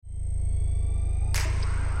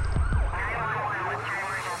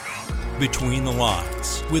Between the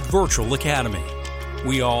Lines with Virtual Academy.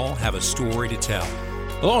 We all have a story to tell.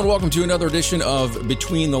 Hello and welcome to another edition of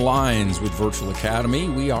Between the Lines with Virtual Academy.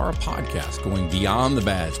 We are a podcast going beyond the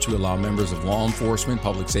badge to allow members of law enforcement,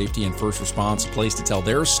 public safety, and first response a place to tell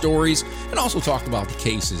their stories and also talk about the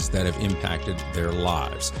cases that have impacted their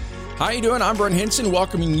lives. How you doing? I'm Brent Hinson,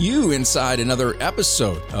 welcoming you inside another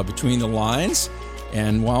episode of Between the Lines.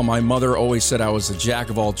 And while my mother always said I was a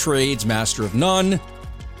jack of all trades, master of none,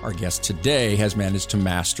 our guest today has managed to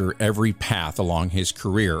master every path along his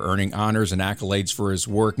career, earning honors and accolades for his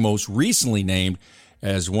work, most recently named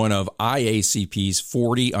as one of IACP's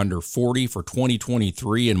 40 Under 40 for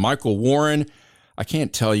 2023. And Michael Warren, I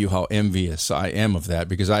can't tell you how envious I am of that,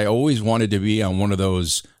 because I always wanted to be on one of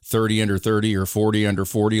those 30 Under 30 or 40 Under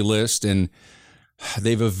 40 lists, and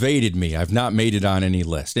they've evaded me. I've not made it on any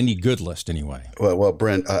list, any good list anyway. Well,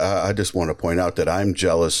 Brent, I just want to point out that I'm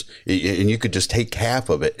jealous, and you could just take half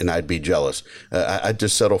of it, and I'd be jealous. I'd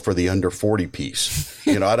just settle for the under 40 piece.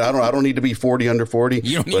 You know, I don't need to be 40 under 40.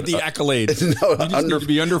 You don't need the accolades. No, you just need to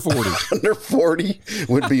be under 40. Under 40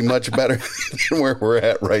 would be much better than where we're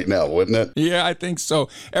at right now, wouldn't it? Yeah, I think so.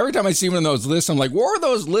 Every time I see one of those lists, I'm like, what were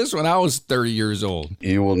those lists when I was 30 years old?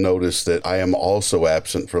 You will notice that I am also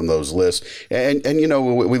absent from those lists. And you know,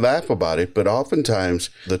 we laugh about it, but oftentimes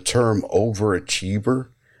the term overachiever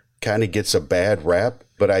kind of gets a bad rap.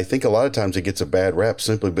 But I think a lot of times it gets a bad rap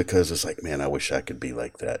simply because it's like, man, I wish I could be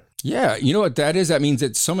like that. Yeah, you know what that is? That means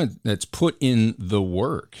it's someone that's put in the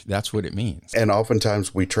work. That's what it means. And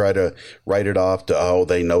oftentimes we try to write it off to, oh,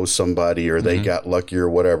 they know somebody or they got lucky or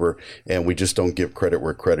whatever, and we just don't give credit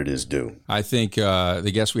where credit is due. I think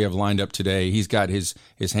the guest we have lined up today, he's got his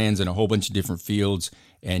hands in a whole bunch of different fields,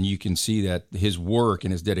 and you can see that his work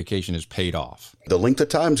and his dedication has paid off. The length of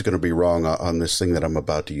time is going to be wrong on this thing that I'm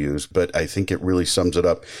about to use, but I think it really sums it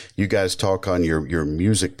up. You guys talk on your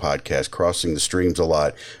music podcast, Crossing the Streams, a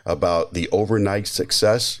lot about the overnight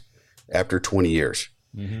success after 20 years.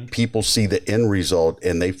 People see the end result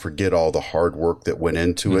and they forget all the hard work that went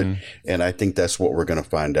into it. And I think that's what we're going to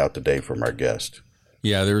find out today from our guest.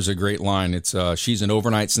 Yeah, there's a great line. It's she's an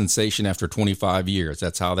overnight sensation after 25 years.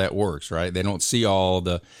 That's how that works, right? They don't see all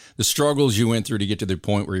the struggles you went through to get to the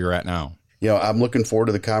point where you're at now. You know, I'm looking forward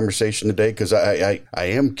to the conversation today because I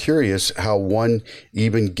am curious how one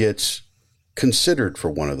even gets considered for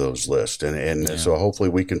one of those lists. And so hopefully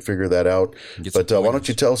we can figure that out. But why don't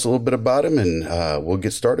you tell us a little bit about him and we'll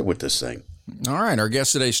get started with this thing. All right. Our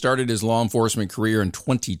guest today started his law enforcement career in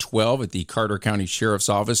 2012 at the Carter County Sheriff's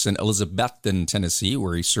Office in Elizabethton, Tennessee,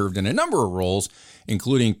 where he served in a number of roles,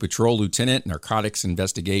 including patrol lieutenant, narcotics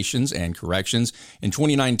investigations, and corrections. In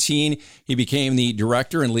 2019, he became the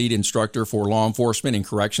director and lead instructor for law enforcement and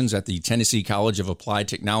corrections at the Tennessee College of Applied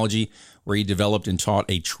Technology, where he developed and taught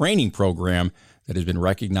a training program that has been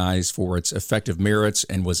recognized for its effective merits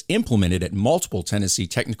and was implemented at multiple Tennessee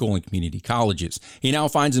technical and community colleges. He now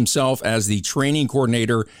finds himself as the training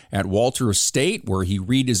coordinator at Walter State, where he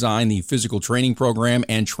redesigned the physical training program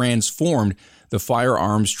and transformed the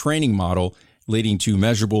firearms training model, leading to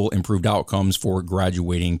measurable improved outcomes for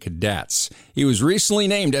graduating cadets. He was recently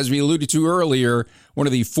named, as we alluded to earlier, one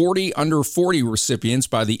of the 40 Under 40 recipients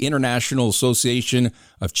by the International Association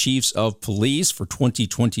of Chiefs of Police for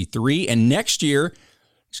 2023. And next year,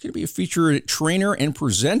 he's going to be a featured trainer and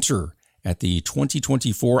presenter at the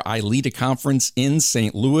 2024 ILETA Conference in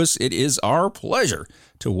St. Louis. It is our pleasure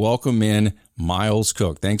to welcome in Myles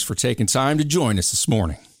Cook. Thanks for taking time to join us this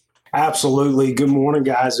morning. Absolutely. Good morning,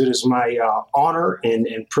 guys. It is my honor and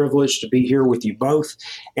privilege to be here with you both.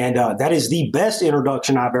 And that is the best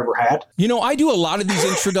introduction I've ever had. You know, I do a lot of these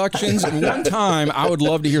introductions. And one time, I would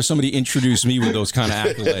love to hear somebody introduce me with those kind of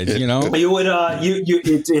accolades, you know? You would,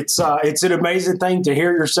 it's an amazing thing to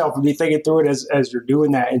hear yourself and be thinking through it as you're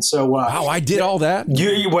doing that. And so, wow, I did all that.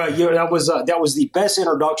 That was the best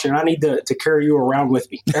introduction. I need to carry you around with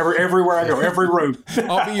me everywhere I go, every room.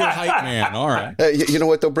 I'll be your hype man. All right. You know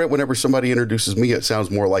what, though, Brent? Whenever somebody introduces me, it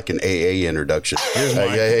sounds more like an AA introduction. Here's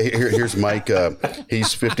Mike. Here's Mike.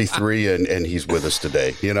 He's 53 and he's with us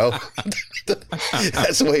today. You know,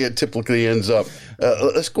 that's the way it typically ends up.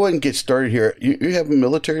 Let's go ahead and get started here. You have a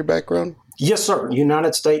military background? Yes, sir.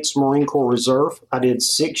 United States Marine Corps Reserve. I did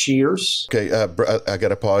 6 years. Okay, I got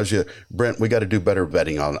to pause you. Brent, we got to do better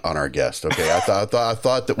vetting on our guest. Okay, I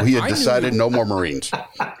thought that we had decided no more Marines.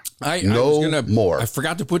 More. I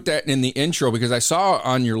forgot to put that in the intro because I saw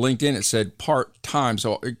on your LinkedIn it said part-time.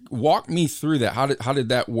 So walk me through that. How did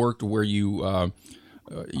that work to where you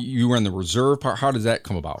were in the reserve part? How did that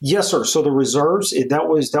come about? Yes, sir. So the reserves, that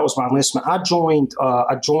was my enlistment. I joined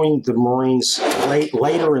the Marines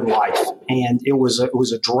later in life, and it was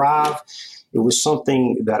a drive. It was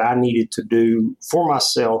something that I needed to do for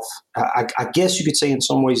myself. I guess you could say in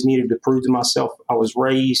some ways needed to prove to myself. I was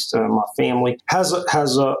raised, my family has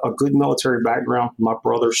a good military background. My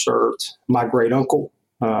brother served. My great uncle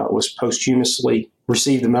was posthumously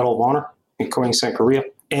received the Medal of Honor in Korea, South Korea.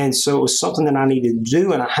 And so it was something that I needed to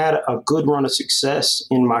do. And I had a good run of success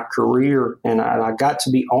in my career. And I got to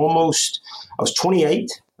be I was 28.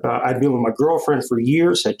 I'd been with my girlfriend for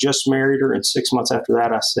years, had just married her. And 6 months after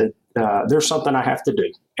that, I said, there's something I have to do.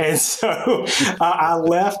 And so I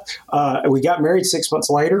left. We got married 6 months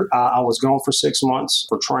later. I was gone for 6 months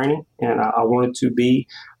for training. And I wanted to be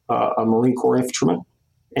a Marine Corps infantryman.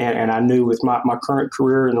 And I knew with my current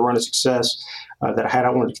career and the run of success that I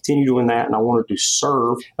wanted to continue doing that. And I wanted to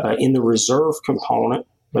serve in the reserve component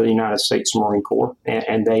of the United States Marine Corps.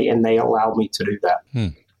 And they allowed me to do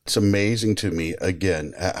that. It's amazing to me,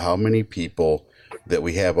 again, how many people that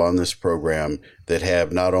we have on this program that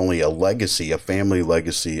have not only a family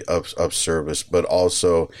legacy of service, but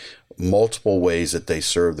also multiple ways that they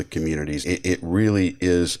serve the communities. It really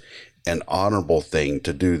is an honorable thing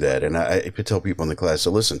to do that. And I tell people in the class,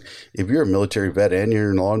 so listen, if you're a military vet and you're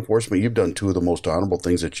in law enforcement, you've done two of the most honorable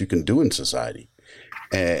things that you can do in society.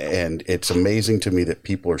 And it's amazing to me that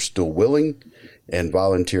people are still willing and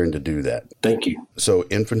volunteering to do that. Thank you. So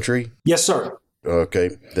infantry? Yes, sir. Okay,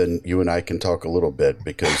 then you and I can talk a little bit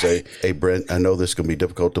because, hey, Brent, I know this is going to be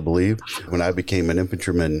difficult to believe. When I became an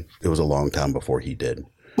infantryman, it was a long time before he did.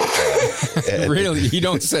 Really? You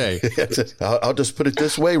don't say. I'll just put it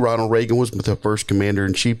this way. Ronald Reagan was the first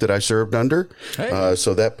commander-in-chief that I served under. Hey.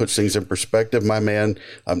 So that puts things in perspective. My man,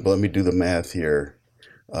 let me do the math here.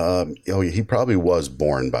 He probably was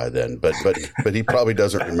born by then, but he probably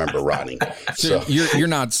doesn't remember Ronnie. So you're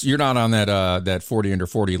not on that 40 under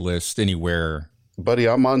 40 list anywhere. Buddy,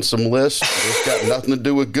 I'm on some lists. It's got nothing to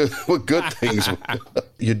do with good things.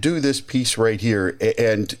 You do this piece right here.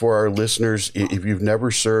 And for our listeners, if you've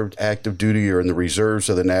never served active duty or in the reserves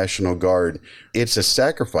of the National Guard, it's a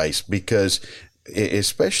sacrifice because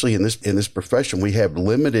especially in this profession, we have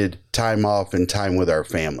limited time off and time with our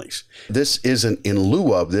families. This isn't in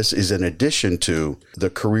lieu of, this is in addition to the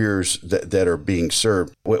careers that are being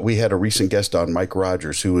served. We had a recent guest on, Mike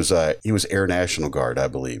Rogers, who was he was Air National Guard, I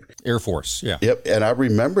believe. Air Force, yeah. Yep, and I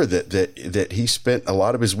remember that he spent a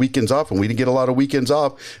lot of his weekends off, and we didn't get a lot of weekends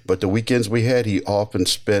off, but the weekends we had, he often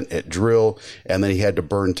spent at drill, and then he had to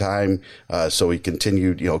burn time, so he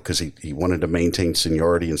continued, because he wanted to maintain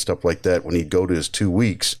seniority and stuff like that. When he'd go to his 2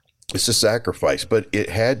 weeks, it's a sacrifice, but it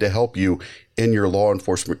had to help you in your law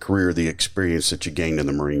enforcement career, the experience that you gained in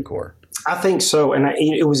the Marine Corps. I think so. And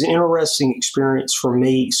it was an interesting experience for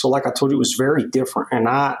me. So like I told you, it was very different. And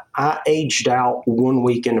I aged out 1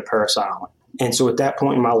 week into Parris Island. And so at that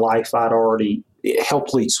point in my life, I'd already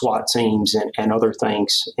helped lead SWAT teams and other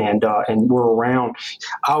things. And we're around,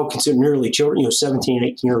 I would consider nearly children, 17,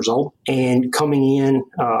 18 years old. And coming in,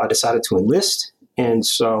 I decided to enlist. And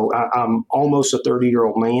so I'm almost a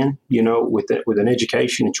 30-year-old man, with an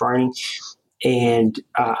education and training, and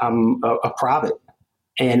I'm a private.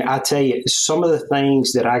 And I tell you, some of the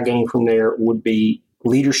things that I gained from there would be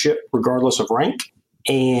leadership, regardless of rank,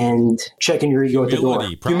 and checking your ego at the door.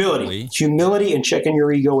 Humility and checking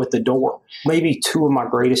your ego at the door. Maybe two of my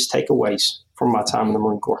greatest takeaways from my time in the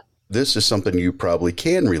Marine Corps. This is something you probably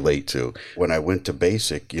can relate to. When I went to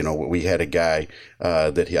basic, we had a guy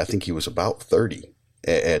that I think he was about 30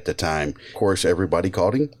 at the time. Of course, everybody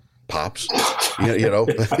called him Pops.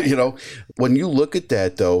 When you look at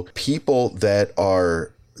that, though, people that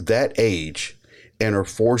are that age and are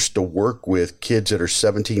forced to work with kids that are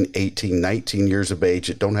 17, 18, 19 years of age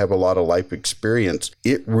that don't have a lot of life experience,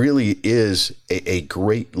 it really is a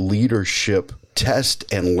great leadership test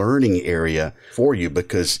and learning area for you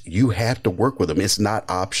because you have to work with them. It's not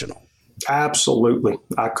optional. Absolutely.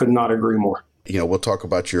 I could not agree more. We'll talk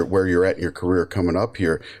about where you're at in your career coming up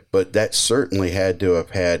here, but that certainly had to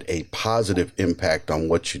have had a positive impact on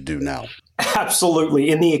what you do now. Absolutely.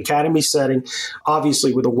 In the academy setting,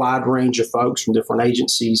 obviously with a wide range of folks from different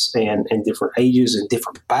agencies and different ages and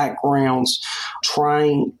different backgrounds,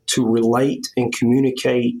 trying to relate and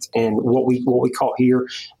communicate and what we call here,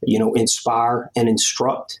 inspire and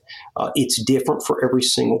instruct. It's different for every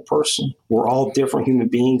single person. We're all different human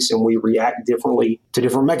beings and we react differently to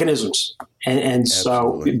different mechanisms. And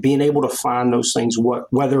so being able to find those things,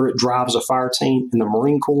 whether it drives a fire team in the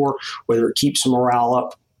Marine Corps, whether it keeps morale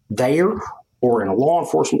up there or in a law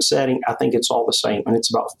enforcement setting, I think it's all the same. And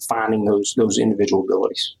it's about finding those individual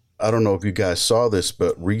abilities. I don't know if you guys saw this,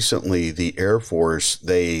 but recently the Air Force,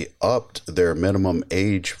 they upped their minimum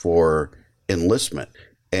age for enlistment.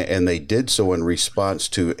 And they did so in response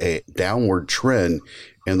to a downward trend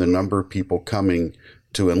in the number of people coming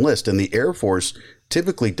to enlist. And the Air Force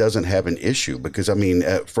typically doesn't have an issue because, I mean,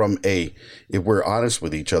 if we're honest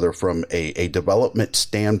with each other, from a development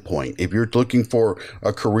standpoint, if you're looking for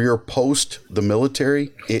a career post the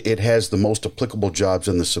military, it has the most applicable jobs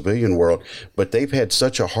in the civilian world. But they've had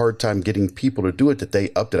such a hard time getting people to do it that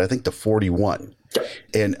they upped it, I think, to 41.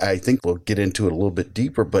 And I think we'll get into it a little bit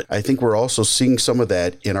deeper, but I think we're also seeing some of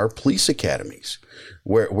that in our police academies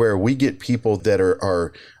where we get people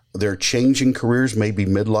that they're changing careers, maybe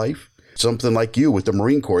midlife. Something like you with the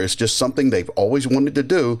Marine Corps. It's just something they've always wanted to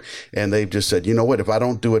do. And they've just said, you know what, if I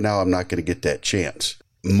don't do it now, I'm not going to get that chance.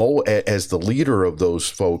 Mo, as the leader of those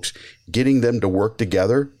folks, getting them to work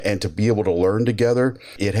together and to be able to learn together,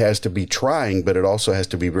 it has to be trying, but it also has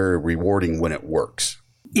to be very rewarding when it works.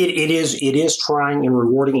 It is trying and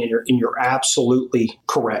rewarding, and you're absolutely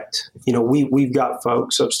correct. You know, we've got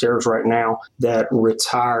folks upstairs right now that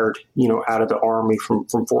retired, you know, out of the Army from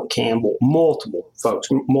Fort Campbell, multiple folks,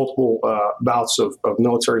 multiple bouts of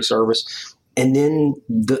military service. And then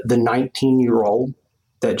the 19-year-old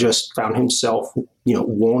that just found himself, you know,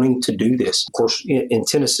 wanting to do this. Of course, in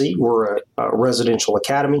Tennessee, we're a residential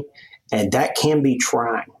academy, and that can be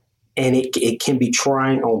trying. And it can be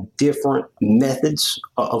trying on different methods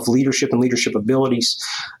of leadership and leadership abilities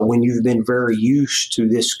when you've been very used to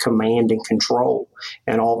this command and control.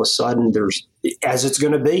 And all of a sudden, there's, as it's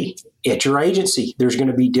going to be at your agency, there's going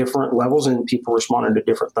to be different levels and people responding to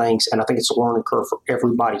different things. And I think it's a learning curve for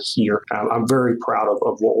everybody here. I'm very proud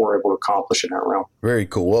of what we're able to accomplish in that realm. Very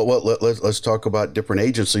cool. Well, let's talk about different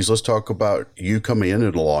agencies. Let's talk about you coming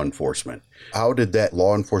into law enforcement. How did that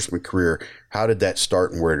law enforcement career, how did that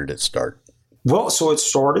start and where did it start? Well, so it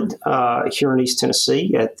started here in East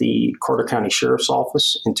Tennessee at the Carter County Sheriff's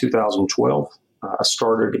Office in 2012. I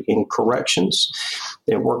started in corrections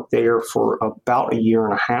and worked there for about a year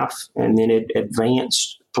and a half, and then it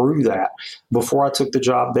advanced through that. Before I took the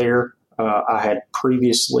job there, I had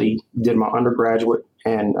previously did my undergraduate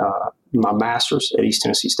and my master's at East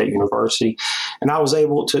Tennessee State University, and I was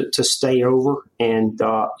able to stay over and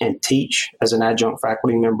teach as an adjunct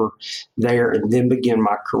faculty member there, and then begin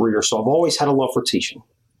my career. So I've always had a love for teaching.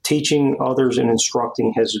 Teaching others and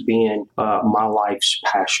instructing has been my life's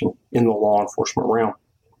passion in the law enforcement realm.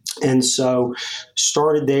 And so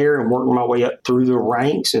started there and working my way up through the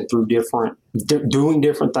ranks and through doing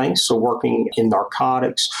different things. So working in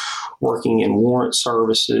narcotics, working in warrant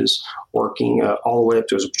services, working all the way up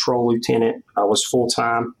to as a patrol lieutenant. I was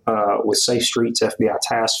full-time with Safe Streets FBI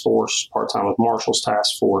Task Force, part-time with Marshall's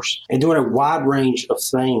Task Force, and doing a wide range of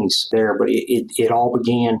things there. But it all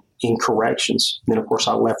began in corrections. And then, of course,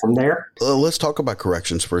 I left from there. Let's talk about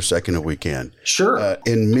corrections for a second if we can. Sure.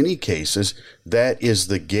 In many cases, that is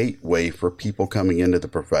the gateway for people coming into the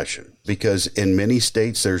profession, because in many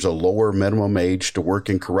states, there's a lower minimum age to work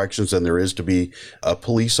in corrections than there is to be a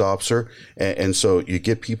police officer. And so you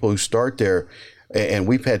get people who start there. And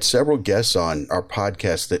we've had several guests on our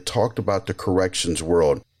podcast that talked about the corrections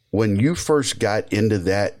world. When you first got into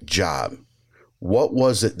that job, what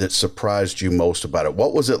was it that surprised you most about it?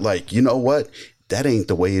 What was it like? You know what? That ain't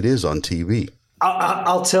the way it is on TV.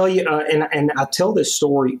 I'll tell you, and I tell this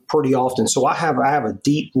story pretty often. So I have a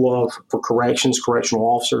deep love for correctional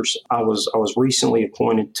officers. I was recently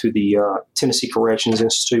appointed to the Tennessee Corrections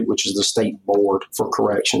Institute, which is the state board for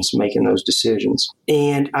corrections, making those decisions.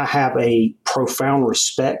 And I have a profound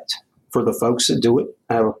respect for the folks that do it.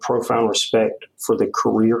 I have a profound respect for the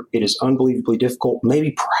career. It is unbelievably difficult,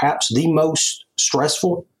 maybe perhaps the most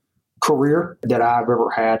stressful career that I've ever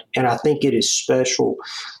had. And I think it is special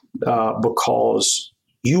because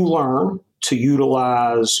you learn to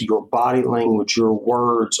utilize your body language, your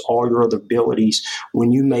words, all your other abilities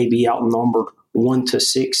when you may be outnumbered 1 to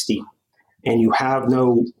 60 and you have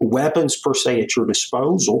no weapons per se at your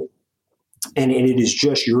disposal. And it is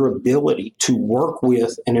just your ability to work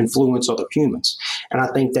with and influence other humans. And I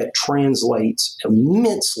think that translates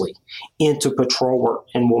immensely into patrol work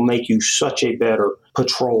and will make you such a better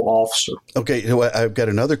patrol officer. Okay, so I've got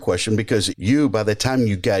another question, because by the time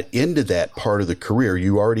you got into that part of the career,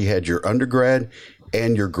 you already had your undergrad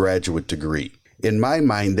and your graduate degree. In my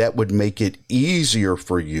mind, that would make it easier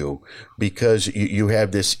for you because you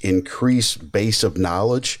have this increased base of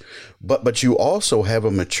knowledge, but you also have a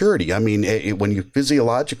maturity. I mean, when you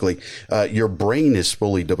physiologically, your brain is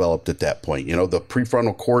fully developed at that point, the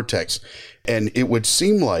prefrontal cortex. And it would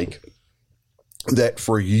seem like that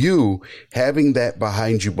for you, having that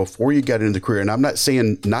behind you before you got into the career, and I'm not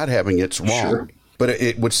saying not having it's wrong, sure, but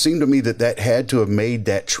it would seem to me that had to have made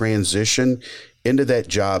that transition into that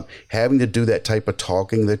job, having to do that type of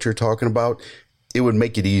talking that you're talking about. it would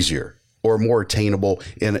make it easier or more attainable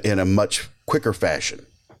in a much quicker fashion?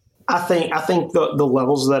 I think the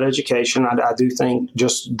levels of that education, I do think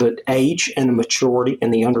just the age and the maturity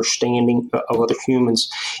and the understanding of other humans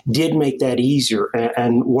did make that easier.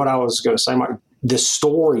 And what I was going to say, the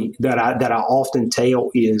story that I often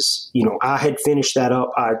tell is, I had finished that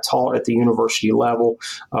up. I had taught at the university level.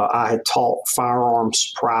 I had taught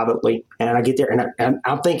firearms privately, and I get there and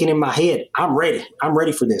I'm thinking in my head, I'm ready. I'm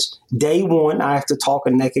ready for this. Day one, I have to talk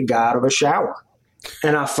a naked guy out of a shower,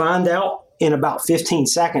 and I find out in about 15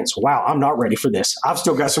 seconds, wow, I'm not ready for this. I've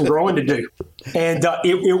still got some growing to do. And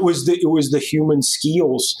it was the human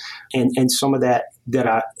skills and some of that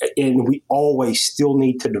and we always still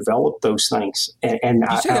need to develop those things. And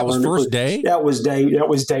you said that was first day? That was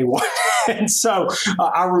day one. And so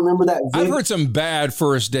I remember that. I've heard some bad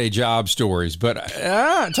first day job stories, but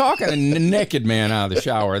talking a naked man out of the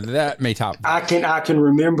shower, that may top. I can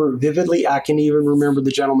remember vividly. I can even remember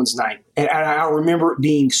the gentleman's name. And I remember it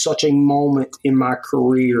being such a moment in my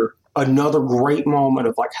career, another great moment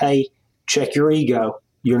of like, hey, check your ego.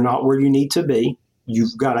 You're not where you need to be.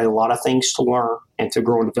 You've got a lot of things to learn and to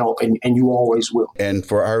grow and develop, and you always will. And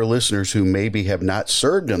for our listeners who maybe have not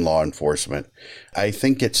served in law enforcement, I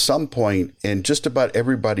think at some point in just about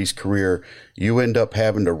everybody's career, you end up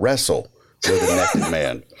having to wrestle with a naked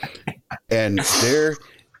man. And there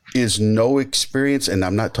is no experience, and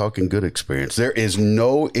I'm not talking good experience, there is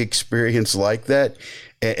no experience like that.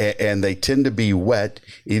 And they tend to be wet,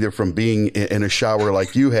 either from being in a shower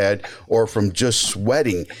like you had or from just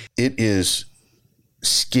sweating. It is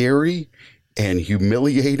scary and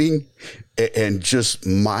humiliating and just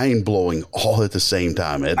mind-blowing all at the same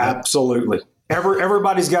time. Absolutely.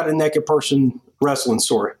 Everybody's got a naked person wrestling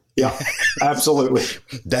story. Yeah, absolutely.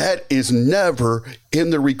 That is never in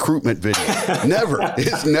the recruitment video. Never.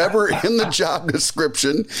 It's never in the job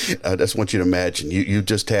description. I just want you to imagine you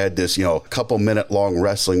just had this, couple minute long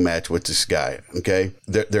wrestling match with this guy. Okay.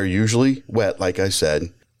 They're usually wet. Like I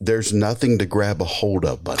said, there's nothing to grab a hold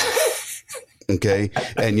of, buddy. Okay.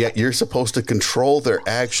 And yet you're supposed to control their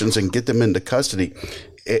actions and get them into custody.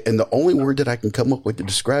 And the only word that I can come up with to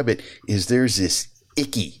describe it is there's this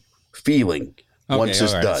icky feeling. Once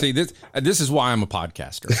it's done. See, this is why I'm a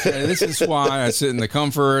podcaster. This is why I sit in the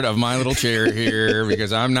comfort of my little chair here,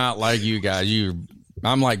 because I'm not like you guys.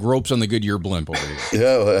 I'm like ropes on the Goodyear blimp over here.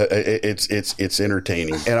 Yeah, it's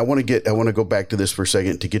entertaining. And I want to go back to this for a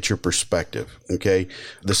second to get your perspective. Okay,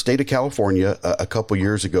 the state of California a couple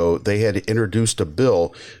years ago, they had introduced a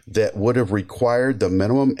bill that would have required the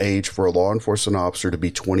minimum age for a law enforcement officer to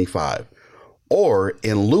be 25, or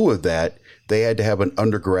in lieu of that, they had to have an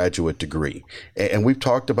undergraduate degree. And we've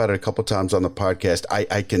talked about it a couple times on the podcast.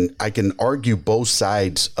 I can argue both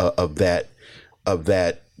sides of that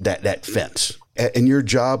fence. And your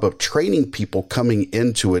job of training people coming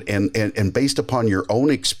into it and based upon your own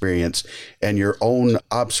experience and your own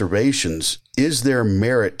observations, is there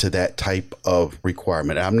merit to that type of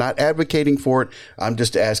requirement? I'm not advocating for it. I'm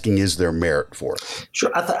just asking, is there merit for it?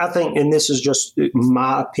 Sure. I think, and this is just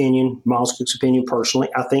my opinion, Myles Cook's opinion personally,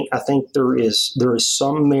 I think there is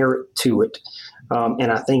some merit to it.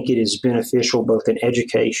 And I think it is beneficial both in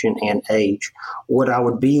education and age. What I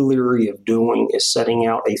would be leery of doing is setting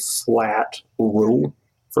out a flat rule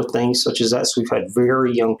for things such as that. So we've had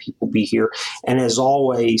very young people be here. And as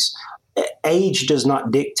always, age does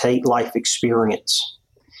not dictate life experience.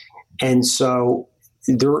 And so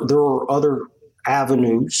there are other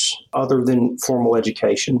avenues other than formal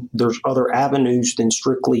education. There's other avenues than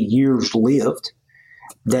strictly years lived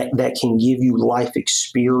that can give you life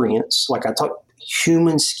experience. Like I talked,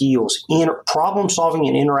 human skills, problem solving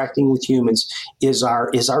and interacting with humans is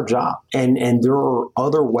our job. And there are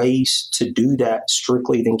other ways to do that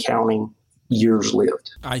strictly than counting years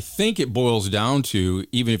lived. I think it boils down to,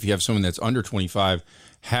 even if you have someone that's under 25,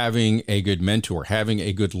 having a good mentor, having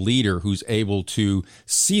a good leader who's able to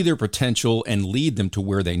see their potential and lead them to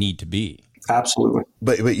where they need to be. Absolutely.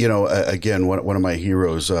 But again, one of my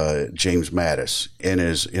heroes, James Mattis, in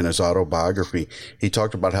his autobiography, he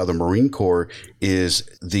talked about how the Marine Corps is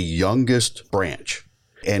the youngest branch.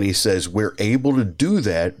 And he says, we're able to do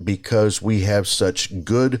that because we have such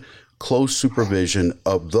good, close supervision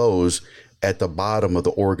of those at the bottom of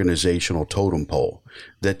the organizational totem pole,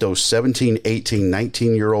 that those 17, 18,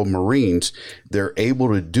 19-year-old Marines, they're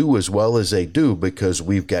able to do as well as they do because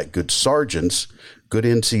we've got good sergeants, good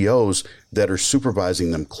NCOs that are supervising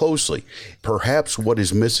them closely. Perhaps what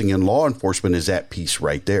is missing in law enforcement is that piece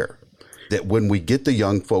right there. That when we get the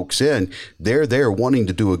young folks in, they're there wanting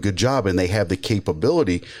to do a good job and they have the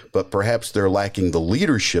capability, but perhaps they're lacking the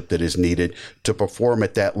leadership that is needed to perform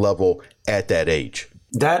at that level at that age.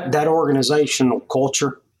 That organizational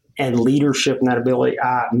culture and leadership and that ability,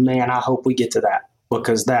 I hope we get to that,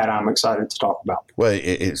 because that I'm excited to talk about. Well,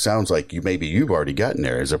 it sounds like you've already gotten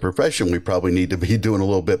there. As a profession, we probably need to be doing a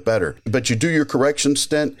little bit better. But you do your correction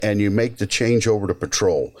stint and you make the change over to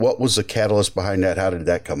patrol. What was the catalyst behind that? How did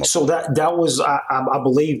that come up? So that was, I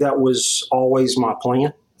believe that was always my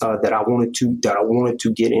plan. That I wanted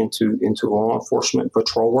to get into law enforcement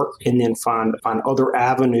patrol work, and then find other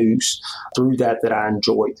avenues through that I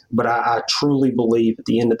enjoyed. But I truly believe at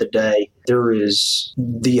the end of the day, there is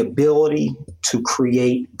the ability to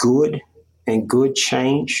create good and good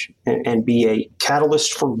change and be a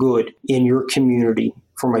catalyst for good in your community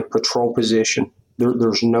from a patrol position.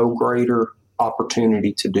 There's no greater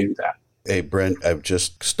opportunity to do that. Hey, Brent, I've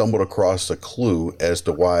just stumbled across a clue as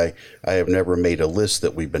to why I have never made a list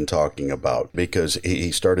that we've been talking about, because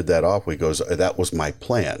he started that off. He goes, that was my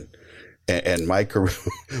plan. And my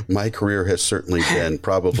career has certainly been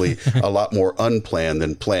probably a lot more unplanned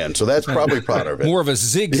than planned. So that's probably part of it. More of a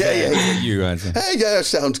zigzag. Hey, yeah,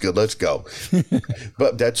 sounds good. Let's go.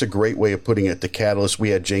 But that's a great way of putting it. The catalyst.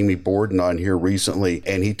 We had Jamie Borden on here recently,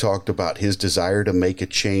 and he talked about his desire to make a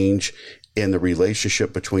change in the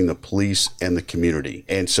relationship between the police and the community.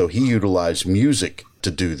 And so he utilized music to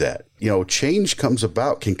do that. Change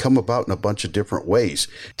can come about in a bunch of different ways.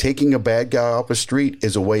 Taking a bad guy off the street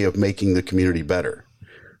is a way of making the community better.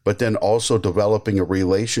 But then also developing a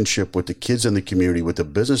relationship with the kids in the community, with the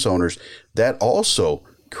business owners, that also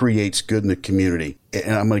creates good in the community.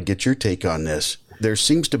 And I'm going to get your take on this. There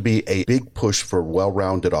seems to be a big push for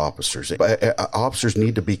well-rounded officers. Officers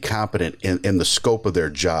need to be competent in the scope of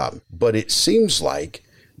their job. But it seems like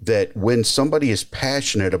that when somebody is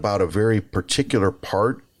passionate about a very particular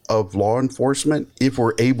part of law enforcement, if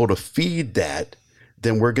we're able to feed that,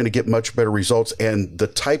 then we're going to get much better results. And the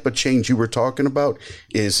type of change you were talking about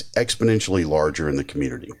is exponentially larger in the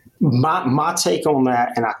community. My take on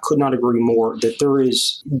that, and I could not agree more, that there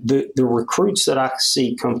is the recruits that I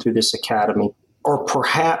see come through this academy are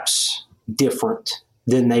perhaps different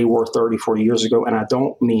than they were 30, 40 years ago. And I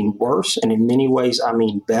don't mean worse. And in many ways, I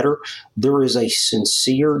mean better. There is a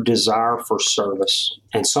sincere desire for service.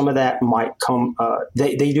 And some of that might come,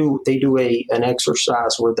 they do an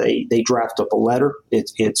exercise where they draft up a letter.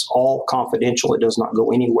 It's all confidential. It does not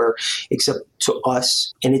go anywhere except to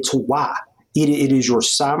us. And it's why. It is your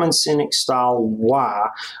Simon Sinek style why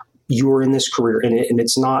you're in this career, and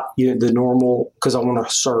it's not the normal because I want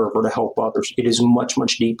to serve or to help others. It is much,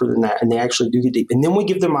 much deeper than that, and they actually do get deep. And then we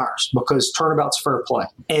give them ours because turnabout's fair play.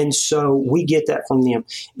 And so we get that from them,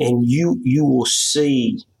 and you will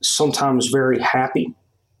see sometimes very happy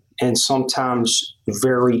and sometimes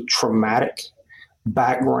very traumatic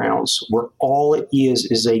backgrounds where all it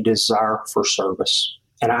is a desire for service.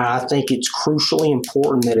 And I think it's crucially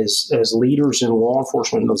important that as leaders in law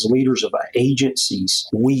enforcement, as leaders of agencies,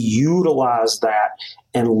 we utilize that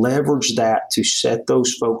and leverage that to set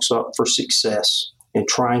those folks up for success in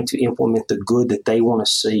trying to implement the good that they want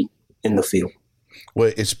to see in the field.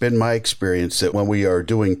 Well, it's been my experience that when we are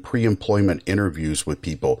doing pre-employment interviews with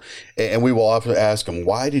people, and we will often ask them,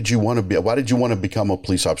 why did you want to become a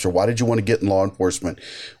police officer? Why did you want to get in law enforcement?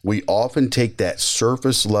 We often take that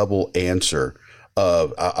surface level answer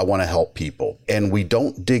of I want to help people, and we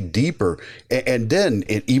don't dig deeper. And then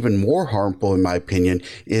even more harmful, in my opinion,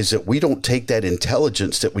 is that we don't take that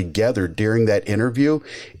intelligence that we gathered during that interview,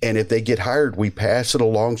 and if they get hired, we pass it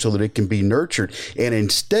along so that it can be nurtured. And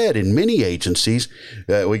instead, in many agencies,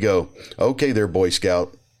 we go, okay, they're Boy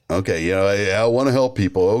Scout. Okay, I want to help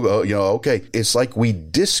people. Okay. It's like we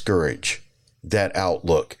discourage that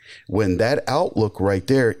outlook. When that outlook right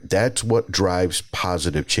there, that's what drives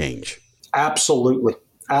positive change. Absolutely.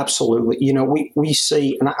 Absolutely. We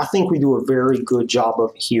see, and I think we do a very good job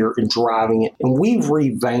of it here in driving it. And we've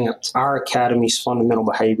revamped our academy's fundamental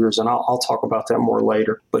behaviors, and I'll talk about that more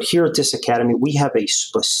later. But here at this academy, we have a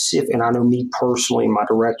specific, and I know me personally, and my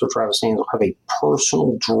director, Travis Hansel, have a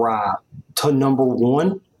personal drive to, number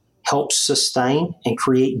one, help sustain and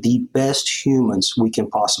create the best humans we can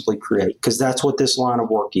possibly create, because that's what this line of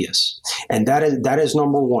work is. And that is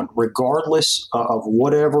number one, regardless of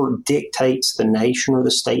whatever dictates the nation or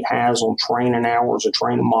the state has on training hours or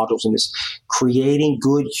training modules. And this creating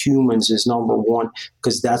good humans is number one,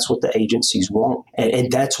 because that's what the agencies want.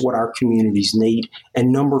 And that's what our communities need.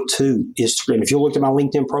 And number two is, and if you look at my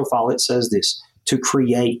LinkedIn profile, it says this: to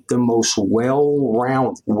create the most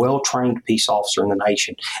well-rounded, well-trained peace officer in the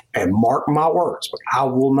nation. And mark my words, but I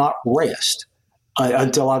will not rest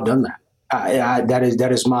until I've done that.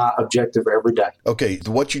 That is my objective every day. Okay,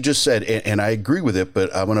 what you just said, and I agree with it,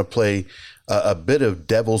 but I'm going to play a bit of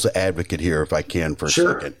devil's advocate here, if I can, for a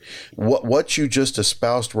second. What you just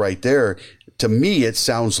espoused right there, to me, it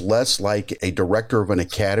sounds less like a director of an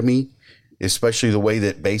academy, especially the way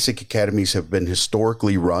that basic academies have been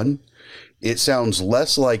historically run. It sounds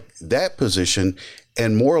less like that position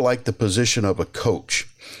and more like the position of a coach.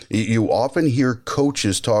 You often hear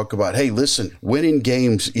coaches talk about, hey, listen, winning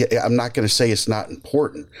games, I'm not going to say it's not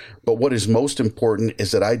important, but what is most important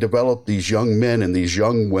is that I develop these young men and these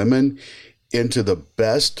young women into the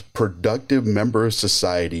best productive member of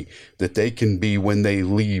society that they can be when they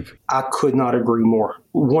leave. I could not agree more.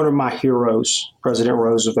 One of my heroes, President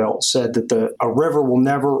Roosevelt, said that a river will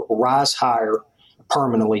never rise higher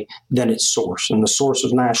permanently than its source. And the source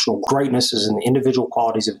of national greatness is in the individual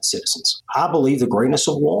qualities of its citizens. I believe the greatness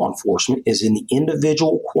of law enforcement is in the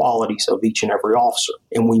individual qualities of each and every officer.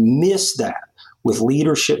 And we miss that with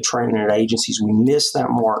leadership training at agencies. We miss that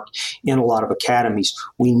mark in a lot of academies.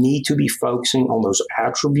 We need to be focusing on those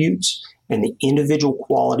attributes and the individual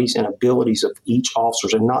qualities and abilities of each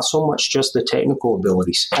officer, and not so much just the technical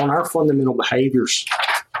abilities. On our fundamental behaviors,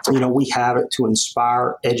 we have it to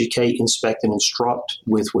inspire, educate, inspect, and instruct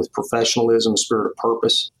with professionalism, spirit of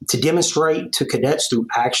purpose. To demonstrate to cadets through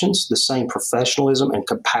actions the same professionalism and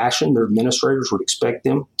compassion their administrators would expect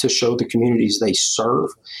them to show the communities they serve.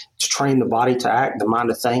 To train the body to act, the mind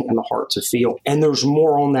to think, and the heart to feel. And there's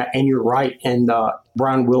more on that, and you're right. And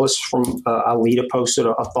Brian Willis from Alita posted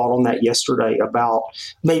a thought on that yesterday about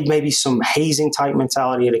maybe some hazing type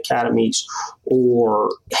mentality at academies,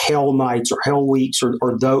 or hell nights or hell weeks, or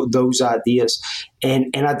those ideas.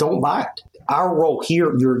 And I don't buy it. Our role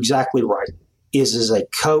here, you're exactly right, is as a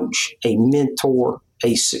coach, a mentor,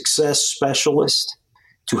 a success specialist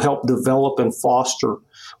to help develop and foster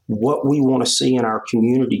what we want to see in our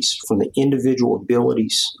communities from the individual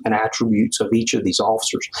abilities and attributes of each of these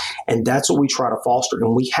officers. And that's what we try to foster.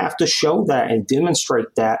 And we have to show that and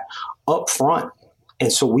demonstrate that up front.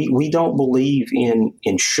 And so we don't believe in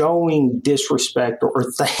showing disrespect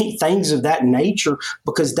or things of that nature,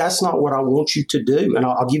 because that's not what I want you to do. And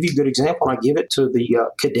I'll give you a good example, and I give it to the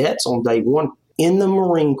cadets on day one. In the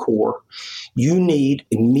Marine Corps, you need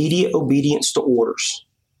immediate obedience to orders.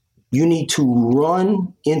 You need to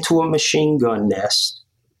run into a machine gun nest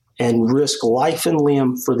and risk life and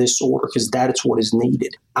limb for this order, because that is what is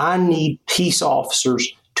needed. I need peace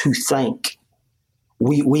officers to think.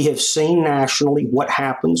 We have seen nationally what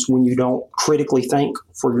happens when you don't critically think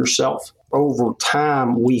for yourself. Over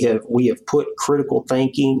time, we have put critical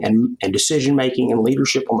thinking and decision making and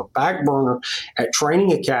leadership on the back burner at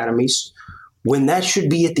training academies, when that should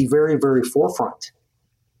be at the very, very forefront.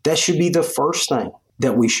 That should be the first thing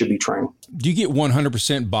that we should be training. Do you get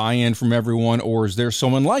 100% buy-in from everyone, or is there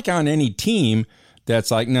someone like on any team that's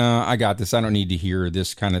like, no, I got this, I don't need to hear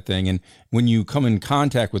this kind of thing? And when you come in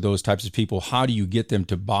contact with those types of people, how do you get them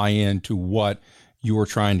to buy in to what you're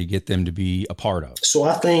trying to get them to be a part of? So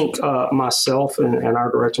I think myself and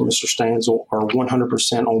our director, Mr. Stanzel, are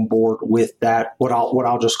 100% on board with that, what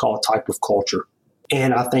I'll just call a type of culture.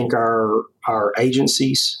 And I think our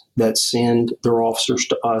agencies that send their officers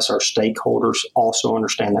to us, our stakeholders, also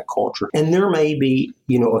understand that culture. And there may be,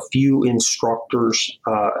 a few instructors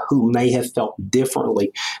who may have felt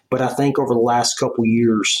differently. But I think over the last couple of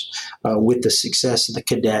years, with the success of the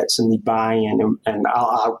cadets and the buy-in, and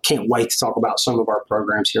I can't wait to talk about some of our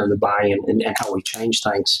programs here in the buy-in and how we change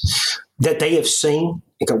things, that they have seen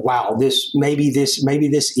and go, wow, maybe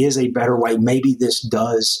this is a better way. Maybe this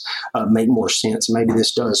does make more sense. Maybe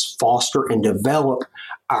this does foster and develop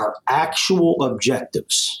our actual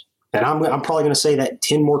objectives. And I'm probably going to say that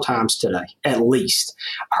 10 more times today, at least.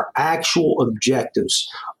 Our actual objectives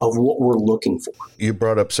of what we're looking for. You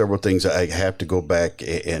brought up several things I have to go back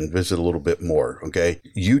and visit a little bit more, okay?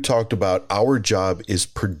 You talked about our job is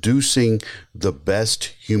producing the best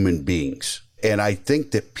human beings. And I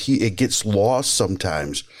think that it gets lost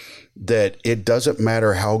sometimes that it doesn't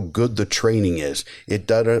matter how good the training is. It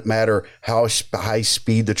doesn't matter how high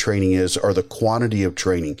speed the training is or the quantity of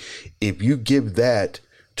training. If you give that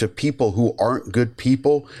to people who aren't good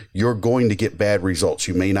people, you're going to get bad results.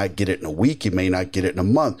 You may not get it in a week. You may not get it in a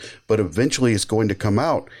month, but eventually it's going to come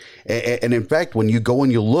out. And in fact, when you go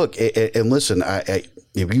and you look and listen,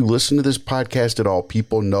 if you listen to this podcast at all,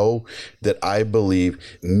 people know that I believe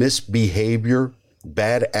misbehavior,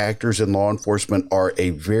 bad actors in law enforcement are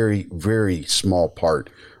a very, very small part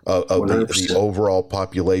of the overall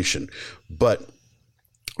population. But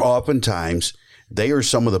oftentimes, they are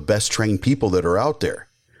some of the best trained people that are out there.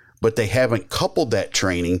 But they haven't coupled that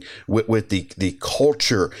training with the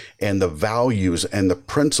culture and the values and the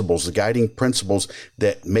principles, the guiding principles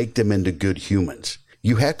that make them into good humans.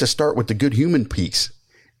 You have to start with the good human piece.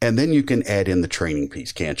 And then you can add in the training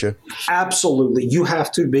piece, can't you? Absolutely. You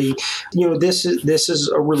have to be, this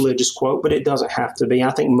is a religious quote, but it doesn't have to be.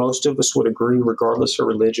 I think most of us would agree, regardless of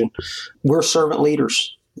religion. We're servant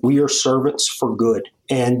leaders. We are servants for good.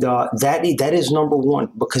 And that is number one,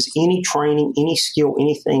 because any training, any skill,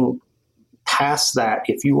 anything past that,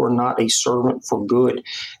 if you are not a servant for good,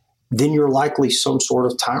 then you're likely some sort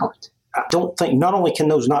of tyrant. I don't think, not only can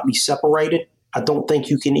those not be separated, I don't think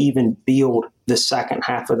you can even build the second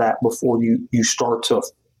half of that before you start to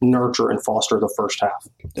nurture and foster the first half.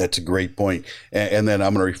 That's a great point. And then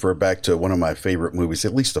I'm going to refer back to one of my favorite movies,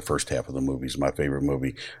 at least the first half of the movie is my favorite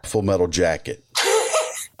movie, Full Metal Jacket.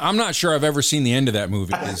 I'm not sure I've ever seen the end of that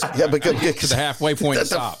movie. Yeah, because the halfway point that's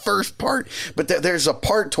stop. The first part. But there's a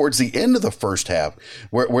part towards the end of the first half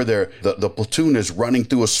where the platoon is running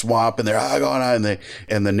through a swamp and they're going on,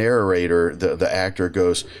 and the narrator, the actor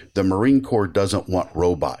goes, "The Marine Corps doesn't want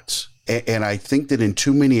robots." And I think that in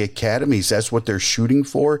too many academies, that's what they're shooting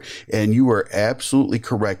for. And you are absolutely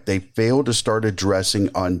correct. They failed to start addressing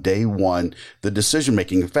on day one the decision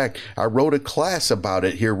making. In fact, I wrote a class about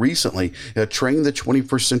it here recently, Train the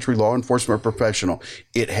 21st Century Law Enforcement Professional.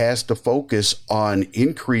 It has to focus on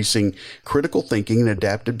increasing critical thinking and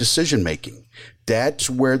adaptive decision making. That's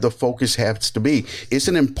where the focus has to be. It's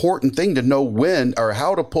an important thing to know when or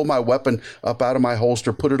how to pull my weapon up out of my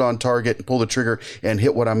holster, put it on target, and pull the trigger and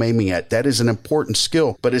hit what I'm aiming at. That is an important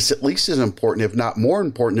skill, but it's at least as important, if not more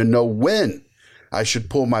important, to know when I should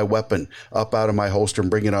pull my weapon up out of my holster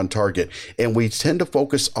and bring it on target. And we tend to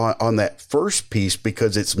focus on that first piece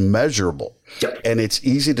because it's measurable. Yep. And it's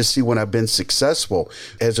easy to see when I've been successful.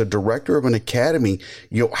 As a director of an academy,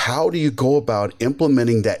 how do you go about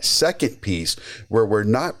implementing that second piece where we're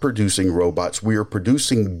not producing robots, we are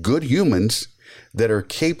producing good humans that are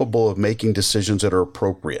capable of making decisions that are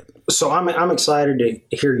appropriate? So I'm excited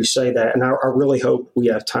to hear you say that, and I really hope we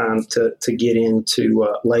have time to get into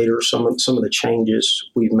later some of the changes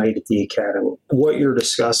we've made at the academy. What you're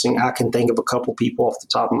discussing, I can think of a couple people off the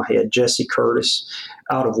top of my head. Jesse Curtis,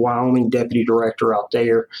 out of Wyoming, deputy director out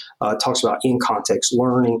there, talks about in-context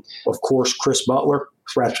learning. Of course, Chris Butler,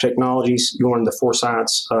 Raptor Technologies, going the 4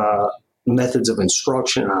 Science methods of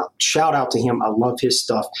instruction. Shout out to him. I love his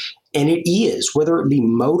stuff. And it is, whether it be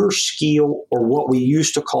motor skill or what we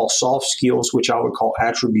used to call soft skills, which I would call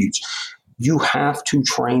attributes, you have to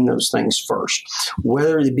train those things first.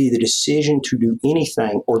 Whether it be the decision to do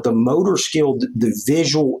anything or the motor skill, the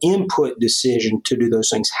visual input decision to do those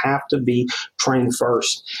things have to be trained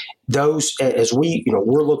first. Those, as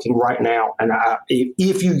we're looking right now, and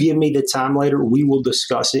if you give me the time later, we will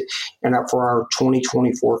discuss it. And for our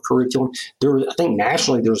 2024 curriculum, I think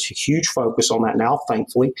nationally there's a huge focus on that now,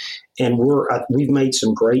 thankfully. And we've made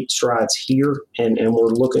some great strides here, and we're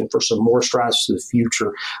looking for some more strides to the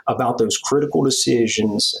future about those critical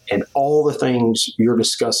decisions and all the things you're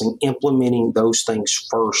discussing, implementing those things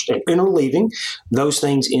first and interleaving those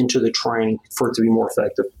things into the training for it to be more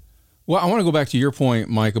effective. Well, I want to go back to your point,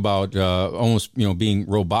 Mike, about almost being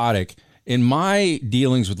robotic. In my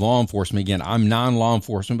dealings with law enforcement, again, I'm non-law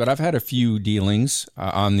enforcement, but I've had a few dealings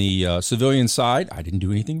on the civilian side. I didn't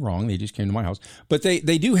do anything wrong. They just came to my house. But they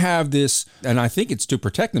do have this, and I think it's to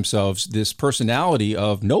protect themselves, this personality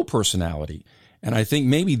of no personality. And I think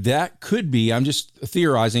maybe that could be, I'm just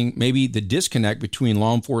theorizing, maybe the disconnect between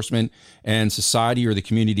law enforcement and society or the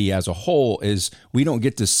community as a whole is we don't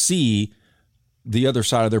get to see the other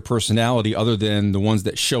side of their personality other than the ones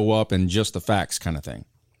that show up and just the facts kind of thing.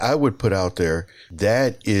 I would put out there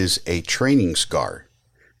that is a training scar.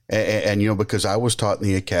 And because I was taught in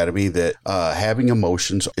the academy that having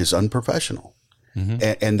emotions is unprofessional.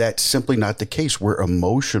 Mm-hmm. And that's simply not the case. We're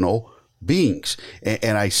emotional beings.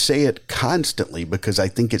 And I say it constantly because I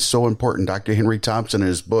think it's so important. Dr. Henry Thompson in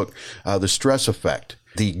his book, The Stress Effect.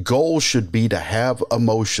 The goal should be to have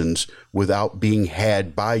emotions without being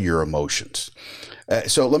had by your emotions.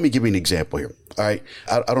 So let me give you an example here. All right.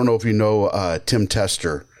 I don't know if you know Tim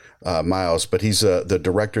Tester, Myles, but he's the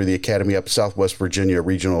director of the Academy up Southwest Virginia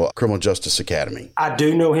Regional Criminal Justice Academy. I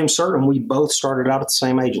do know him, sir, and we both started out at the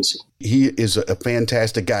same agency. He is a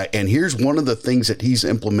fantastic guy. And here's one of the things that he's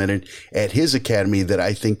implemented at his academy that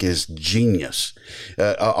I think is genius.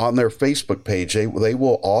 On their Facebook page, they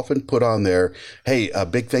will often put on there, hey, a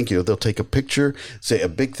big thank you. They'll take a picture, say a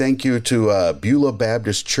big thank you to Beulah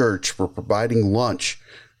Baptist Church for providing lunch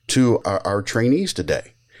to our trainees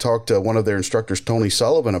today. Talked to one of their instructors, Tony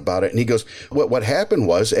Sullivan, about it. And he goes, what happened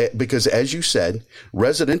was, because as you said,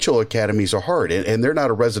 residential academies are hard. And they're not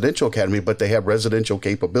a residential academy, but they have residential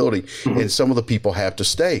capability. Mm-hmm. And some of the people have to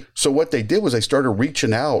stay. So what they did was they started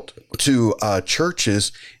reaching out to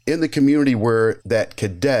churches in the community where that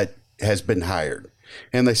cadet has been hired.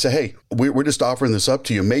 and they say, hey, we're just offering this up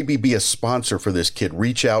to you. Maybe be a sponsor for this kid.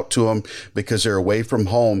 Reach out to them because they're away from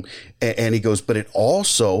home. And he goes, but it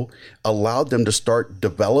also allowed them to start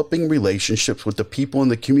developing relationships with the people in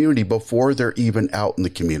the community before they're even out in the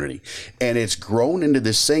community. And it's grown into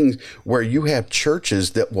this thing where you have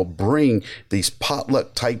churches that will bring these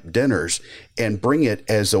potluck type dinners and bring it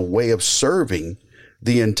as a way of serving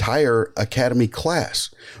the entire academy class,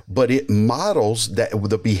 but it models that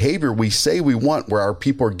the behavior we say we want, where our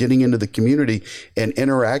people are getting into the community and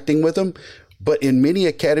interacting with them. But in many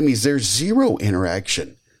academies, there's zero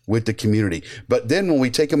interaction with the community. But then when we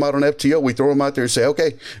take them out on FTO, we throw them out there and say,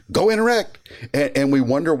 okay, go interact. And we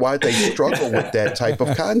wonder why they struggle with that type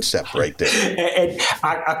of concept right there. And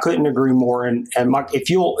I couldn't agree more. And Mike, if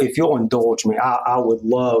you'll indulge me, I would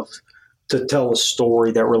love to tell a story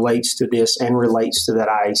that relates to this and relates to that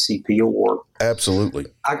IACP award. Absolutely.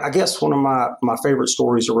 I guess one of my favorite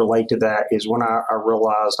stories that relate to that is when I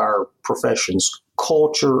realized our profession's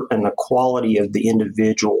culture and the quality of the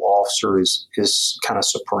individual officer is kind of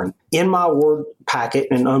supreme. In my award packet,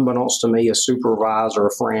 and unbeknownst to me, a supervisor,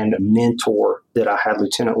 a friend, a mentor that I had,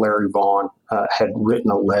 Lieutenant Larry Vaughn, had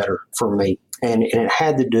written a letter for me. And it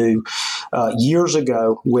had to do years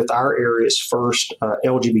ago with our area's first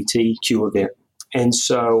LGBTQ event. And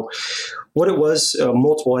so what it was,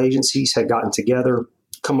 multiple agencies had gotten together,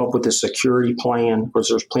 come up with a security plan, because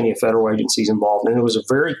there's plenty of federal agencies involved. And it was a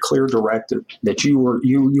very clear directive that you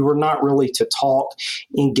were not really to talk,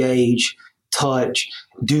 engage, touch,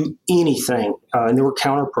 do anything. And there were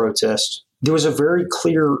counter protests. There was a very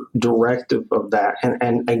clear directive of that.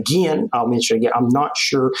 And again, I'll mention again, I'm not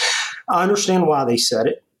sure. I understand why they said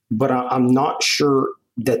it, but I'm not sure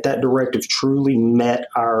that directive truly met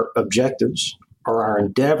our objectives or our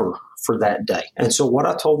endeavor for that day. And so what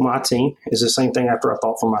I told my team is the same thing after I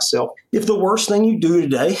thought for myself. If the worst thing you do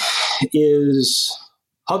today is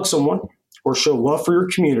hug someone or show love for your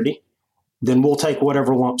community, then we'll take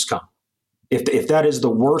whatever lumps come. If that is the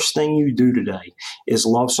worst thing you do today is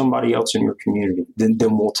love somebody else in your community, then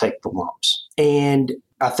we'll take the lumps. And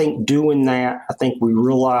I think doing that, I think we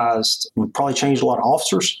realized we probably changed a lot of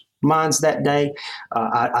officers' minds that day.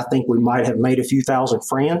 I think we might have made a few thousand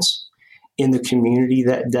friends in the community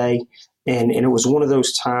that day. And it was one of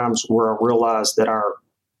those times where I realized that our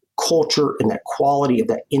culture and that quality of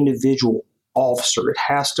that individual officer,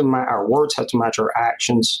 our words have to match our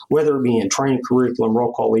actions, whether it be in training curriculum,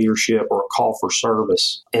 roll call leadership, or a call for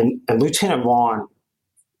service. And Lieutenant Vaughn,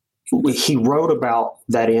 he wrote about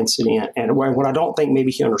that incident. And what I don't think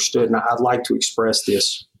maybe he understood, and I'd like to express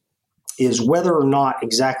this, is whether or not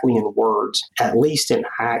exactly in words, at least in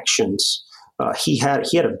actions, he had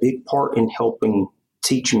a big part in helping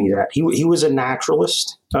teach me that. He was a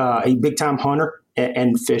naturalist, a big-time hunter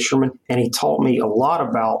and fisherman, and he taught me a lot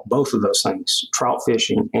about both of those things, trout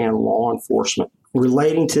fishing and law enforcement.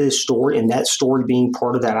 Relating to this story, and that story being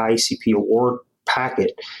part of that IACP award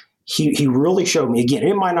packet, he really showed me, again,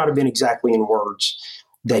 it might not have been exactly in words,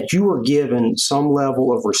 that you are given some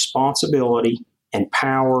level of responsibility and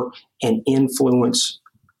power and influence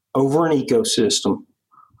over an ecosystem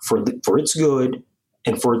for its good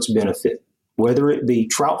and for its benefit, whether it be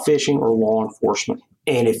trout fishing or law enforcement.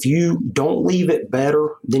 And if you don't leave it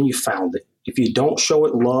better than you found it, if you don't show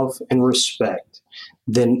it love and respect,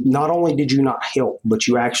 then not only did you not help, but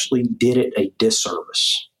you actually did it a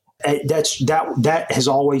disservice. That has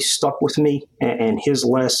always stuck with me, and his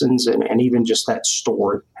lessons and even just that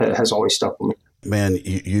story has always stuck with me. Man,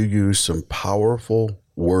 you use some powerful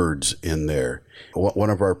words in there. One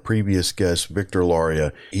of our previous guests, Victor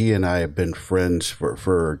Lauria, he and I have been friends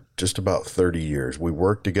for just about 30 years. We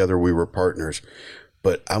worked together. We were partners.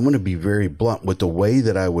 But I'm going to be very blunt with the way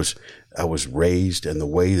that I was raised and the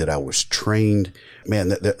way that I was trained. Man,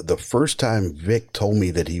 the first time Vic told me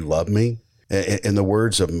that he loved me, in the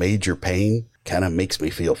words of Major Payne, kind of makes me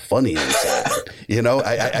feel funny inside. You know,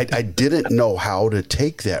 I didn't know how to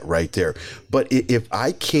take that right there. But if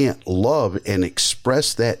I can't love and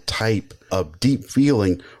express that type of deep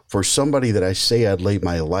feeling for somebody that I say I'd lay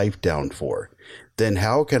my life down for, then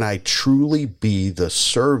how can I truly be the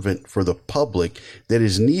servant for the public that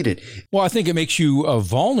is needed? Well, I think it makes you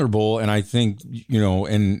vulnerable. And I think,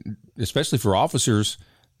 and especially for officers,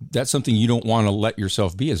 that's something you don't want to let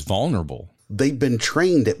yourself be, as vulnerable. They've been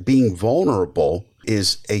trained that being vulnerable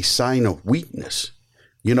is a sign of weakness.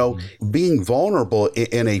 Being vulnerable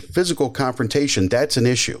in a physical confrontation, that's an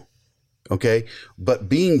issue. Okay. But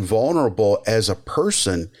being vulnerable as a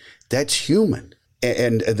person, that's human.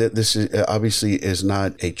 And this is obviously is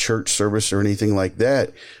not a church service or anything like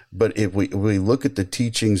that. But if we look at the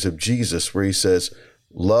teachings of Jesus, where he says,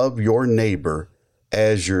 love your neighbor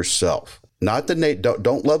as yourself. Not the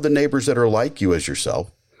don't love the neighbors that are like you as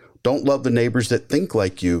yourself. Don't love the neighbors that think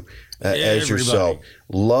like you as yourself.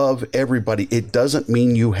 Love everybody. It doesn't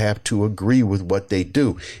mean you have to agree with what they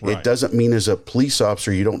do. Right. It doesn't mean as a police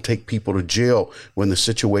officer you don't take people to jail when the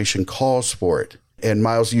situation calls for it. And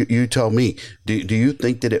Myles, you tell me, do you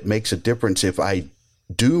think that it makes a difference if I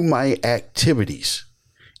do my activities,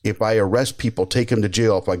 if I arrest people, take them to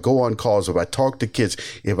jail, if I go on calls, if I talk to kids,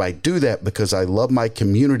 if I do that because I love my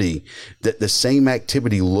community, that the same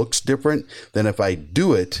activity looks different than if I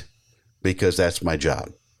do it because that's my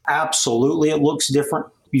job? Absolutely, it looks different.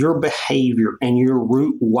 Your behavior and your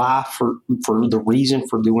root why for the reason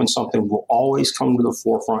for doing something will always come to the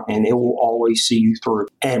forefront, and it will always see you through.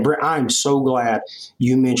 And Brent, I'm so glad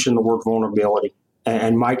you mentioned the word vulnerability.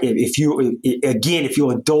 And Mike, if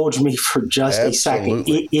you'll indulge me for just a second,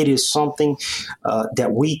 it is something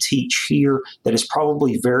that we teach here that is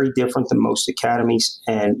probably very different than most academies.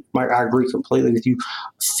 And Mike, I agree completely with you.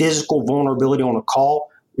 Physical vulnerability on a call,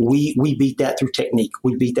 we beat that through technique.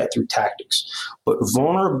 We beat that through tactics. But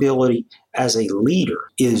vulnerability as a leader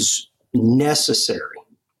is necessary.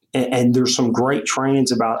 And there's some great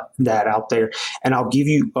trainings about that out there. And I'll give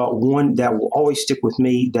you one that will always stick with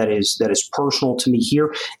me that is personal to me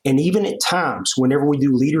here. And even at times, whenever we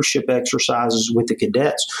do leadership exercises with the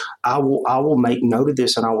cadets, I will make note of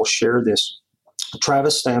this and I will share this.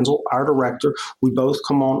 Travis Stanzel, our director, we both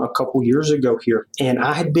come on a couple years ago here, and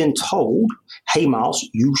I had been told, hey, Myles,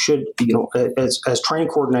 you should, as training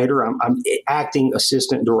coordinator, I'm acting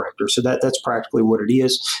assistant director. So that's practically what it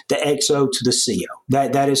is, the XO to the CO.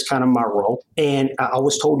 That is kind of my role. And I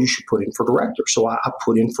was told you should put in for director. So I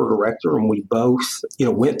put in for director, and we both,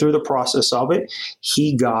 went through the process of it.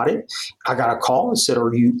 He got it. I got a call and said,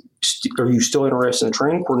 are you still interested in the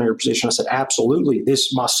training coordinator position? I said, absolutely.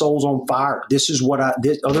 My soul's on fire. This is what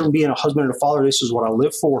other than being a husband and a father, this is what I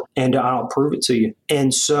live for. And I'll prove it to you.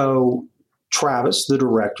 And so Travis, the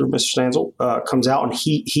director, Mr. Stanzel, comes out and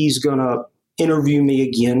he's going to interview me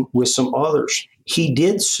again with some others. He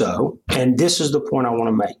did so. And this is the point I want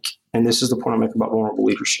to make. And this is the point I make about vulnerable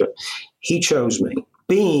leadership. He chose me.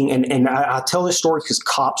 And I tell this story because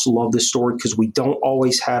cops love this story because we don't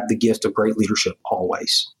always have the gift of great leadership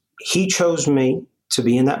always. He chose me to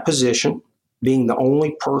be in that position, being the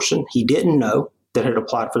only person he didn't know that had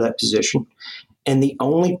applied for that position, and the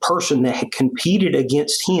only person that had competed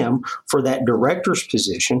against him for that director's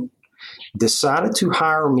position, decided to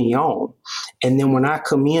hire me on. And then when I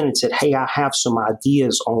come in and said, hey, I have some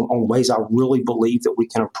ideas on ways I really believe that we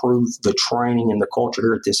can improve the training and the culture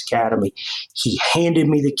here at this academy, he handed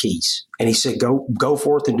me the keys and he said, go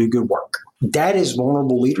forth and do good work. That is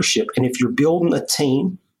vulnerable leadership. And if you're building a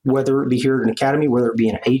team, whether it be here at an academy, whether it be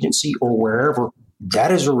an agency or wherever,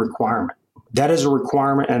 that is a requirement. That is a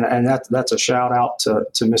requirement, and that's a shout out to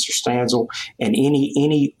Mr. Stanzel and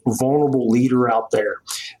any vulnerable leader out there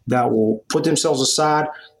that will put themselves aside,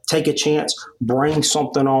 take a chance, bring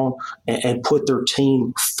something on, and put their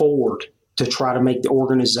team forward to try to make the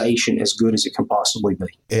organization as good as it can possibly be.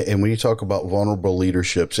 And when you talk about vulnerable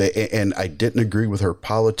leaderships, and I didn't agree with her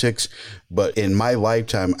politics, but in my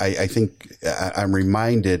lifetime, I think I'm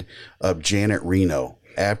reminded of Janet Reno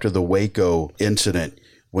after the Waco incident,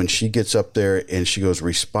 when she gets up there and she goes,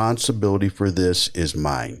 responsibility for this is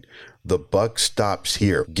mine. The buck stops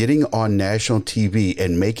here. Getting on national TV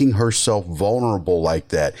and making herself vulnerable like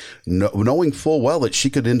that, knowing full well that she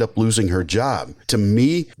could end up losing her job. To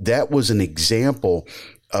me, that was an example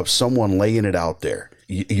of someone laying it out there.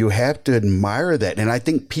 You have to admire that. And I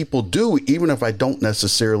think people do, even if I don't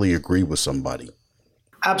necessarily agree with somebody.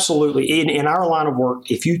 Absolutely. In our line of work,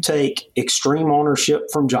 if you take extreme ownership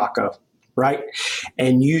from Jocko, right,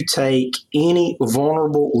 and you take any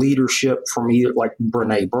vulnerable leadership from either like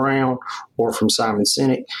Brene Brown or from Simon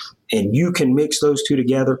Sinek, and you can mix those two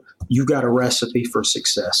together, you got a recipe for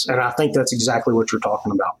success. And I think that's exactly what you're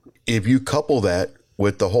talking about. If you couple that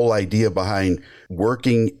with the whole idea behind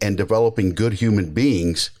working and developing good human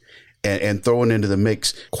beings and throwing into the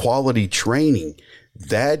mix quality training,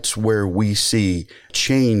 that's where we see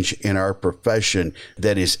change in our profession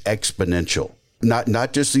that is exponential.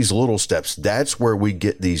 Not just these little steps. That's where we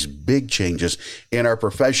get these big changes in our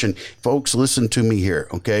profession. Folks, listen to me here,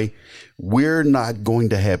 okay? We're not going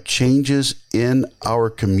to have changes in our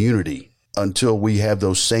community until we have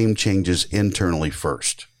those same changes internally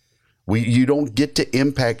first. You don't get to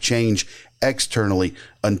impact change externally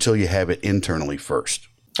until you have it internally first.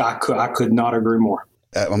 I could not agree more.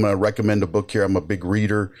 I'm going to recommend a book here. I'm a big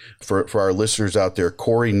reader for our listeners out there.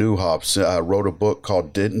 Corey Newhoff wrote a book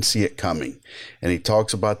called Didn't See It Coming. And he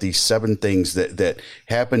talks about these 7 things that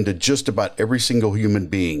happen to just about every single human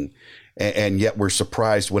being. And yet we're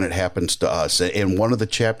surprised when it happens to us. And one of the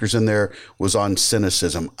chapters in there was on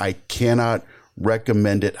cynicism. I cannot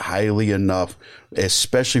recommend it highly enough,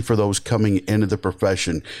 especially for those coming into the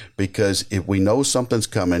profession, because if we know something's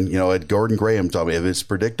coming, Gordon Graham told me, if it's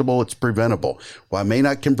predictable, it's preventable. Well, I may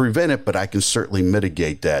not can prevent it, but I can certainly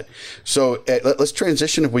mitigate that. So let's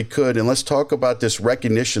transition if we could, and let's talk about this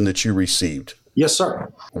recognition that you received. Yes,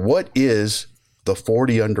 sir. What is the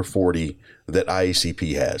 40 under 40 that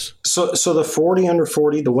IACP has? So the 40 under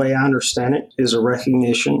 40, the way I understand it, is a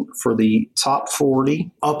recognition for the top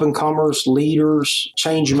 40 up-and-comers, leaders,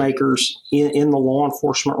 change makers in the law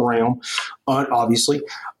enforcement realm, obviously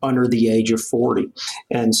under the age of 40.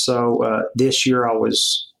 And so this year I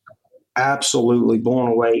was absolutely blown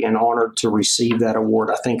away and honored to receive that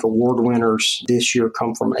award. I think award winners this year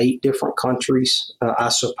come from 8 different countries, I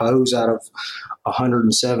suppose, out of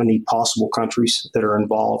 170 possible countries that are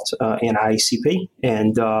involved in IACP,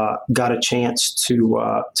 and got a chance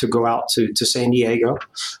to go out to San Diego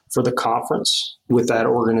for the conference with that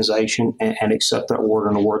organization and accept that award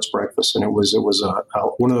on awards breakfast. And it was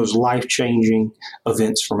one of those life-changing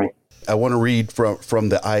events for me. I want to read from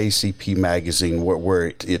the IACP magazine where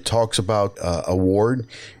it talks about award,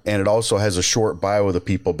 and it also has a short bio of the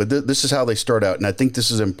people. But this is how they start out, and I think this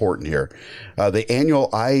is important here. The annual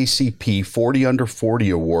IACP 40 Under 40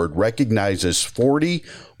 Award recognizes 40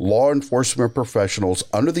 law enforcement professionals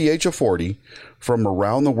under the age of 40 from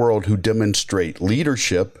around the world who demonstrate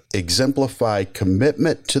leadership, exemplify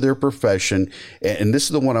commitment to their profession, and this is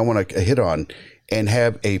the one I want to hit on, and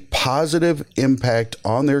have a positive impact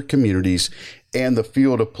on their communities and the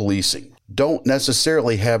field of policing. Don't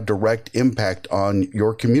necessarily have direct impact on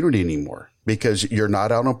your community anymore because you're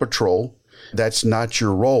not out on patrol. That's not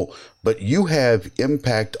your role. But you have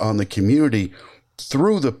impact on the community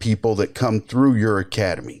through the people that come through your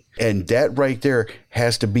academy. And that right there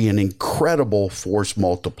has to be an incredible force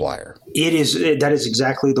multiplier. That is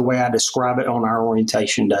exactly the way I describe it on our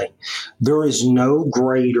orientation day. There is no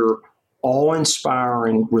greater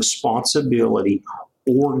awe-inspiring responsibility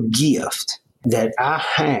or gift that I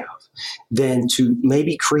have than to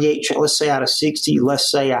maybe create, let's say out of 60,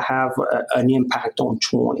 let's say I have an impact on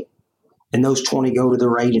 20, and those 20 go to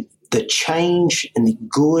their agent. The change and the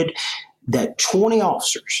good that 20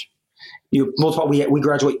 officers, we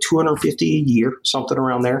graduate 250 a year, something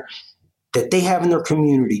around there, that they have in their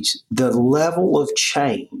communities, the level of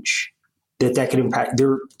change that could impact.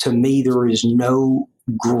 To me, there is no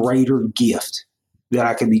greater gift that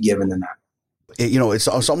I could be given than that. It's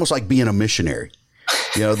almost like being a missionary.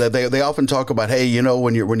 They often talk about, hey,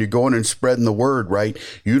 when you're going and spreading the word, right,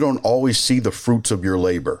 you don't always see the fruits of your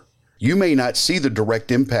labor. You may not see the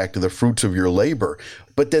direct impact of the fruits of your labor,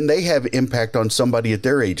 but then they have impact on somebody at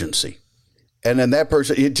their agency. And then that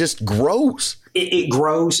person, it just grows. It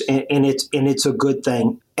grows, and it's a good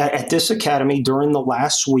thing. At this academy, during the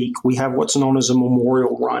last week, we have what's known as a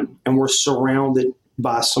memorial run, and we're surrounded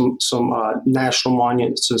by some national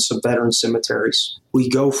monuments and some veteran cemeteries. We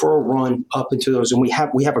go for a run up into those, and we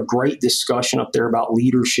have a great discussion up there about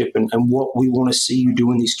leadership and what we want to see you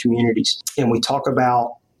do in these communities. And we talk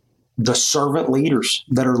about the servant leaders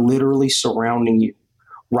that are literally surrounding you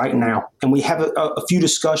right now. And we have a few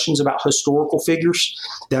discussions about historical figures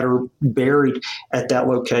that are buried at that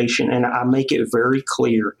location. And I make it very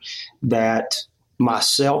clear that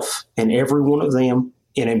myself and every one of them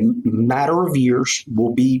in a matter of years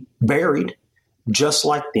will be buried just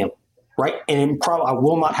like them, right? And I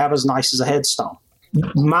will not have as nice as a headstone.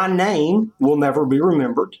 My name will never be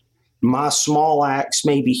remembered. My small acts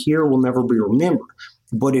maybe here will never be remembered.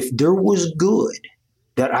 But if there was good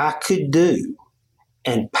that I could do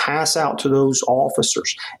and pass out to those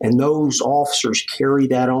officers, and those officers carry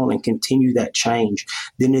that on and continue that change,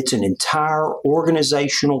 then it's an entire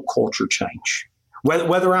organizational culture change.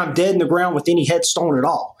 Whether I'm dead in the ground with any headstone at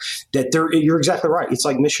all, you're exactly right. It's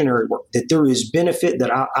like missionary work, that there is benefit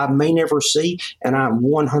that I may never see, and I'm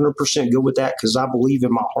 100% good with that because I believe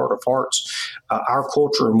in my heart of hearts, our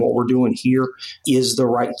culture and what we're doing here is the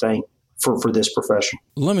right thing for this profession.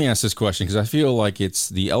 Let me ask this question because I feel like it's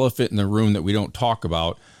the elephant in the room that we don't talk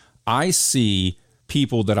about. I see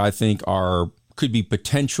people that I think could be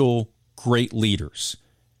potential great leaders,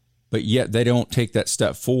 but yet they don't take that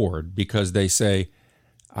step forward because they say,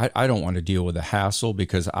 I don't want to deal with the hassle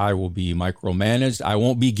because I will be micromanaged. I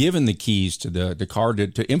won't be given the keys to the car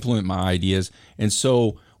to implement my ideas. And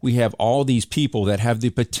so we have all these people that have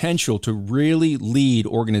the potential to really lead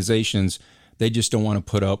organizations They just don't want to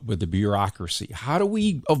put up with the bureaucracy. How do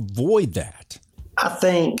we avoid that? I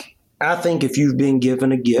think if you've been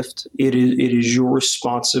given a gift, it is your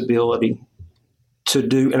responsibility to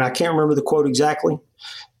do, and I can't remember the quote exactly,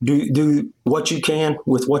 do what you can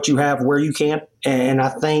with what you have where you can. And I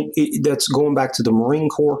think that's going back to the Marine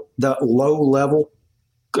Corps, the low level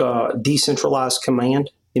decentralized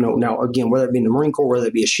command. Now, again, whether it be in the Marine Corps, whether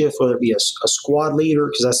it be a shift, whether it be a squad leader,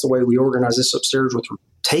 because that's the way we organize this upstairs,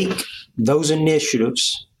 take those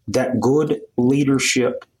initiatives, that good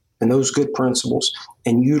leadership and those good principles,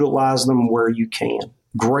 and utilize them where you can.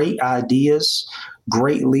 Great ideas,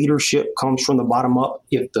 great leadership comes from the bottom up.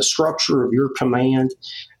 If the structure of your command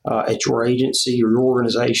at your agency or your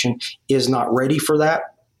organization is not ready for that,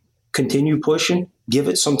 continue pushing, give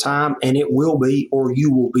it some time, and it will be, or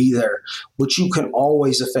you will be there. But you can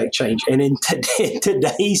always affect change. And in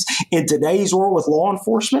today's world with law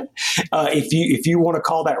enforcement, if you want to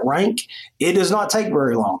call that rank, it does not take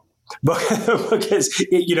very long. Because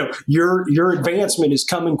your advancement is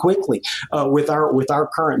coming quickly with our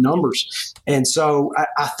current numbers, and so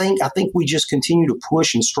I think we just continue to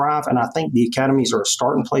push and strive, and I think the academies are a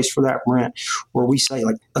starting place for that, Brent, where we say,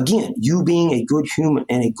 like, again, you being a good human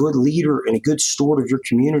and a good leader and a good steward of your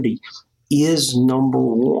community is number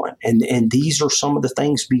one, and these are some of the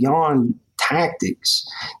things beyond tactics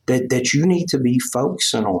that you need to be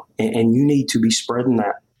focusing on, and you need to be spreading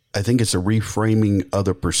that. I think it's a reframing of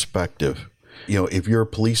the perspective. If you're a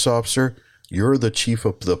police officer, you're the chief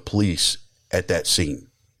of the police at that scene.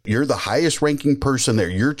 You're the highest ranking person there.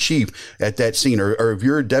 You're chief at that scene. Or if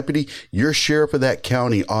you're a deputy, you're sheriff of that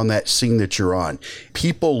county on that scene that you're on.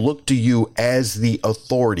 People look to you as the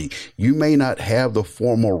authority. You may not have the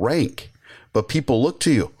formal rank, but people look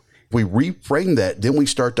to you. If we reframe that, then we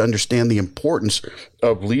start to understand the importance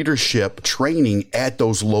of leadership training at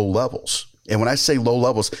those low levels. And when I say low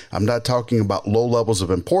levels, I'm not talking about low levels of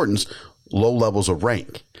importance, low levels of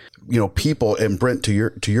rank. People, and Brent, to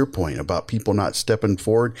your point about people not stepping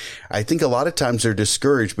forward, I think a lot of times they're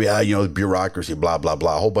discouraged by, bureaucracy, blah, blah,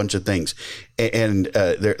 blah, a whole bunch of things. And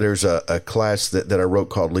there's a class that I wrote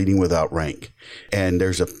called Leading Without Rank. And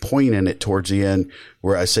there's a point in it towards the end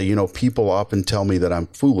where I say, people often tell me that I'm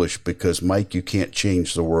foolish because, Mike, you can't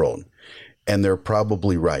change the world. And they're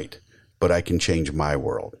probably right, but I can change my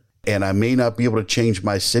world. And I may not be able to change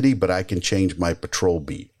my city, but I can change my patrol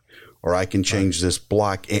beat, or I can change this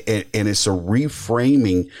block. And it's a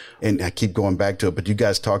reframing. And I keep going back to it, but you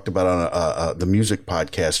guys talked about on the music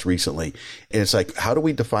podcast recently. And it's like, how do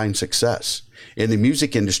we define success? In the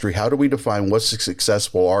music industry, how do we define what's a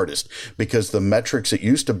successful artist? Because the metrics that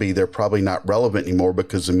used to be, they're probably not relevant anymore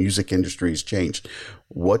because the music industry has changed.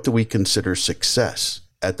 What do we consider success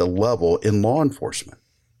at the level in law enforcement?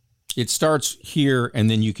 It starts here, and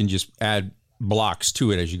then you can just add blocks to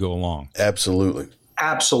it as you go along. Absolutely.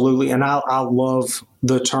 And I love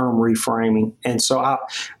the term reframing. And so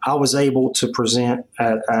I was able to present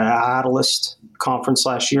at an Idolist conference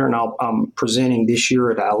last year, and I'm presenting this year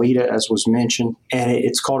at ALETA, as was mentioned. And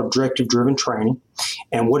it's called Objective-Driven Training.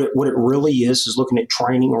 And what it really is looking at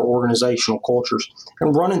training or organizational cultures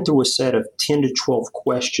and running through a set of 10 to 12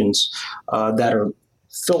 questions that are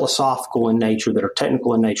philosophical in nature, that are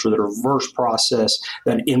technical in nature, that are verse process,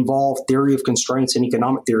 that involve theory of constraints and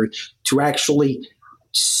economic theory, to actually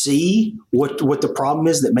see what the problem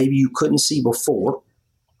is that maybe you couldn't see before,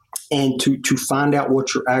 and to find out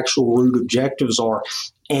what your actual root objectives are.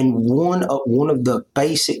 And one of the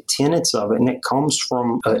basic tenets of it, and it comes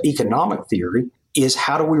from economic theory, is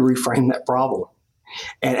how do we reframe that problem?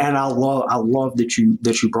 And I love that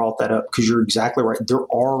you brought that up, because you're exactly right. There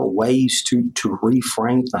are ways to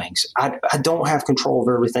reframe things. I don't have control of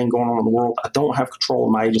everything going on in the world. I don't have control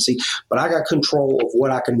of my agency, but I got control of what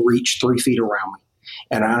I can reach 3 feet around me.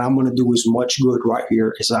 And I'm going to do as much good right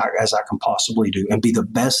here as I can possibly do, and be the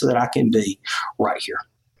best that I can be right here.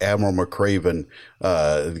 Admiral McCraven,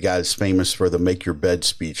 the guy that's famous for the make your bed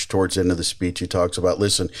speech, towards the end of the speech, he talks about,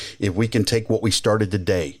 listen, if we can take what we started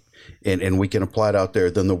today and we can apply it out there,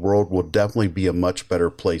 then the world will definitely be a much better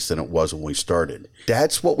place than it was when we started.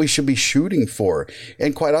 That's what we should be shooting for.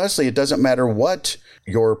 And quite honestly, it doesn't matter what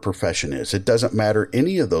your profession is. It doesn't matter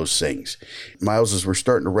any of those things. Myles, as we're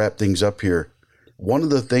starting to wrap things up here, one of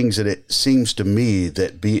the things that it seems to me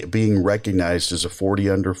that being recognized as a 40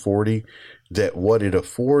 under 40, that what it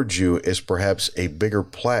affords you is perhaps a bigger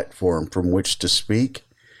platform from which to speak.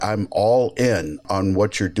 I'm all in on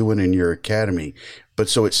what you're doing in your academy. But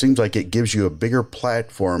so it seems like it gives you a bigger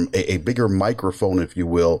platform, a bigger microphone, if you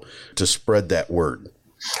will, to spread that word.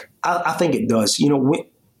 I think it does.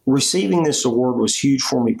 receiving this award was huge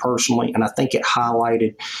for me personally, and I think it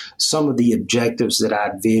highlighted some of the objectives that I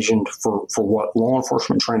envisioned for what law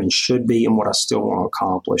enforcement training should be and what I still want to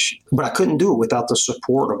accomplish. But I couldn't do it without the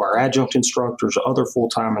support of our adjunct instructors, other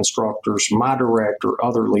full-time instructors, my director,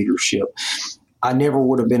 other leadership. I never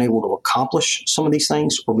would have been able to accomplish some of these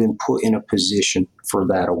things or been put in a position for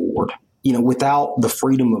that award. Without the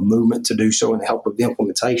freedom of movement to do so and the help of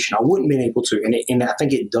implementation, I wouldn't have been able to. And I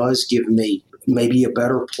think it does give me maybe a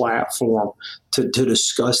better platform to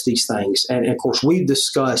discuss these things. And of course, we've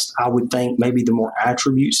discussed, I would think, maybe the more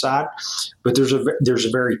attribute side, but there's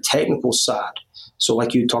a very technical side. So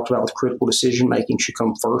like you talked about with critical decision making should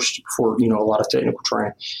come first before, a lot of technical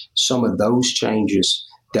training. Some of those changes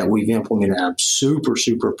that we've implemented, I'm super,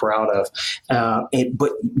 super proud of.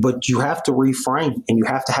 But you have to reframe, and you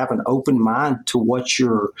have to have an open mind to what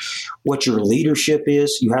your leadership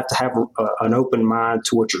is. You have to have an open mind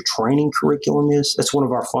to what your training curriculum is. That's one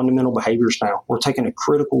of our fundamental behaviors now. We're taking a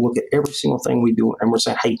critical look at every single thing we do, and we're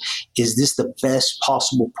saying, hey, is this the best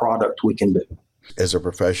possible product we can do? As a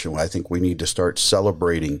professional, I think we need to start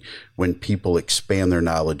celebrating when people expand their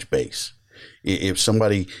knowledge base. If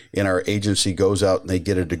somebody in our agency goes out and they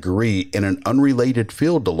get a degree in an unrelated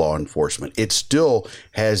field to law enforcement, it still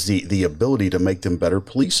has the ability to make them better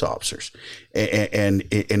police officers. And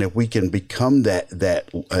if we can become that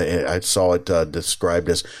I saw it described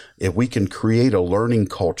as, if we can create a learning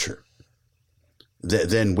culture,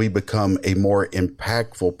 then we become a more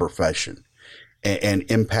impactful profession and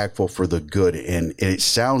impactful for the good. And it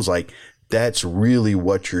sounds like that's really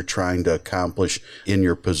what you're trying to accomplish in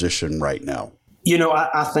your position right now.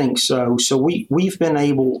 I think so. So we've been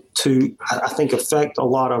able to, I think, affect a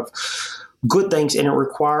lot of good things, and it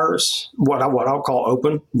requires what I'll call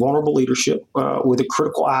open, vulnerable leadership with a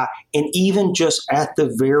critical eye, and even just at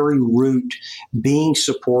the very root, being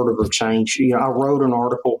supportive of change. I wrote an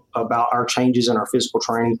article about our changes in our physical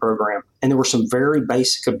training program, and there were some very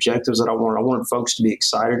basic objectives that I wanted. I wanted folks to be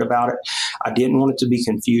excited about it. I didn't want it to be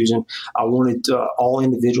confusing. I wanted all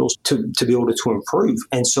individuals to be able to improve.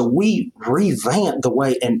 And so we revamped the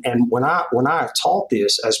way, and when I taught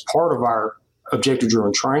this as part of our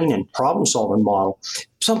objective-driven training, problem-solving model,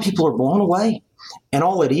 some people are blown away. And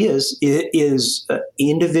all it is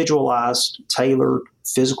individualized, tailored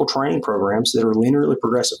physical training programs that are linearly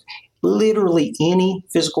progressive. Literally any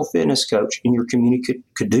physical fitness coach in your community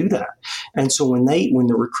could do that. And so when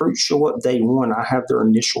the recruits show up day one, I have their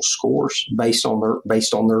initial scores based on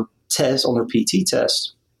their test, on their PT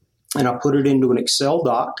test. And I put it into an Excel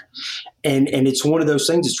doc. And it's one of those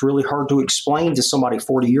things that's really hard to explain to somebody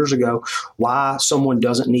 40 years ago why someone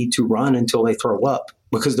doesn't need to run until they throw up,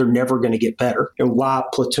 because they're never going to get better, and why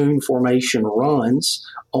platoon formation runs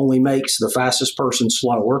only makes the fastest person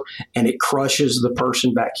slower, and it crushes the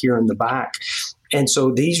person back here in the back. And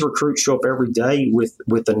so these recruits show up every day with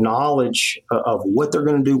the knowledge of what they're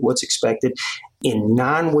going to do, what's expected. In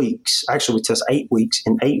 9 weeks, actually we test 8 weeks.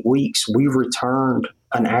 In 8 weeks, we've returned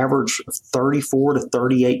an average of 34 to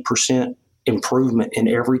 38% improvement in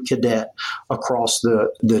every cadet across the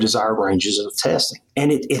desired ranges of testing.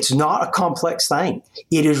 And it's not a complex thing.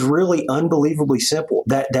 It is really unbelievably simple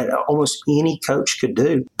that almost any coach could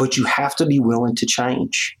do, but you have to be willing to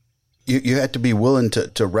change. You have to be willing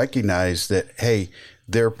to recognize that, hey,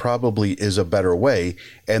 there probably is a better way,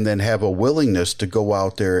 and then have a willingness to go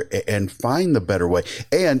out there and find the better way.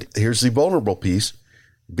 And here's the vulnerable piece: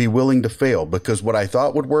 be willing to fail, because what I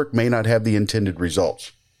thought would work may not have the intended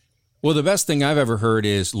results. Well, the best thing I've ever heard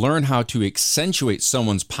is learn how to accentuate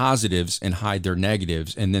someone's positives and hide their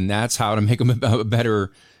negatives. And then that's how to make them a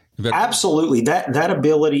better. Absolutely. That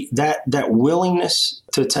ability, that willingness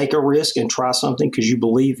to take a risk and try something because you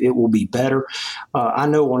believe it will be better. I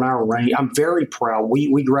know on our range, I'm very proud.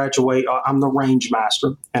 We graduate. I'm the range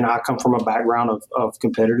master, and I come from a background of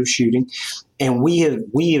competitive shooting. And we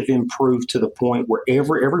have improved to the point where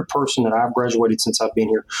every person that I've graduated since I've been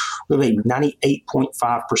here, we have a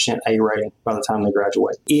 98.5% A rating by the time they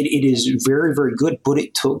graduate. It is very, very good, but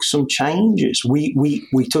it took some changes.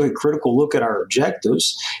 We took a critical look at our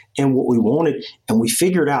objectives and what we wanted, and we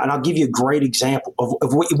figured out, and I'll give you a great example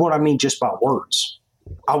of what I mean just by words.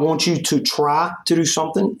 I want you to try to do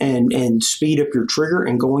something and speed up your trigger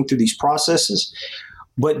and going through these processes.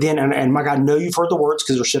 But then, and Mike, I know you've heard the words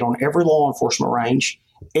because they're said on every law enforcement range,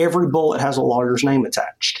 every bullet has a lawyer's name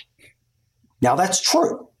attached. Now that's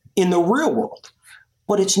true in the real world,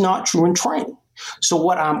 but it's not true in training. So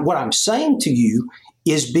what I'm saying to you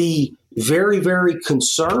is be very, very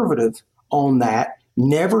conservative on that.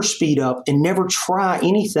 Never speed up and never try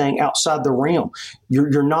anything outside the realm.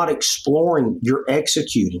 You're not exploring, you're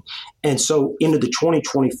executing. And so into the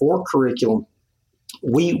 2024 curriculum,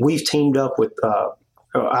 we've teamed up with.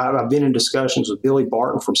 I've been in discussions with Billy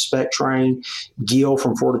Barton from Spec Train, Gil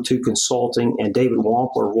from Fortitude Consulting, and David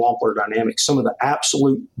Wampler of Wampler Dynamics, some of the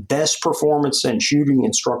absolute best performance and shooting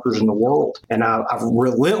instructors in the world. And I've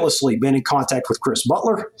relentlessly been in contact with Chris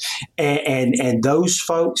Butler and those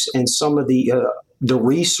folks and some of the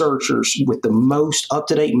researchers with the most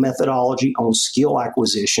up-to-date methodology on skill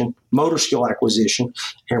acquisition, motor skill acquisition,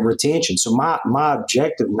 and retention. So my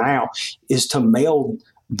objective now is to meld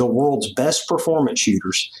the world's best performance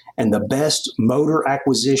shooters and the best motor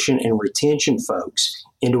acquisition and retention folks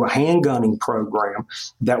into a handgunning program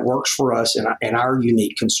that works for us and our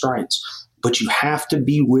unique constraints. But you have to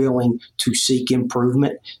be willing to seek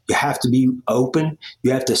improvement. You have to be open.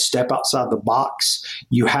 You have to step outside the box.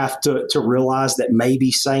 You have to realize that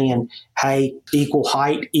maybe saying, hey, equal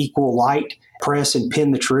height, equal light, press and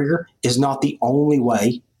pin the trigger is not the only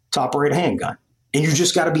way to operate a handgun. And you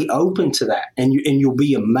just got to be open to that. And you'll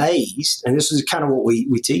be amazed. And this is kind of what we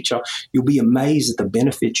teach y'all. You'll be amazed at the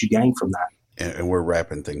benefits you gain from that. And we're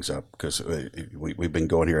wrapping things up because we've been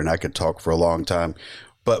going here and I could talk for a long time.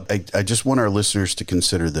 But I just want our listeners to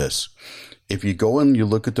consider this. If you go and you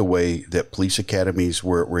look at the way that police academies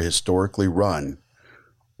were historically run,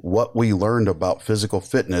 what we learned about physical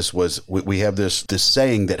fitness was we have this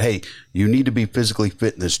saying that, hey, you need to be physically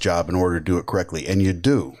fit in this job in order to do it correctly. And you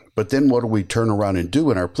do. But then what do we turn around and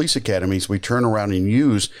do in our police academies? We turn around and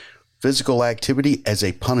use physical activity as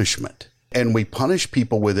a punishment. And we punish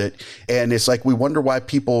people with it. And it's like we wonder why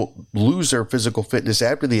people lose their physical fitness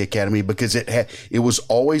after the academy because it was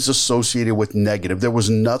always associated with negative. There was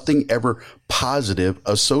nothing ever positive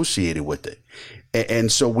associated with it.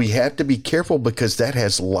 And so we have to be careful because that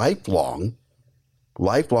has lifelong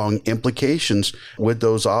implications with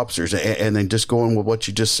those officers. And then just going with what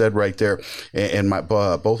you just said right there. And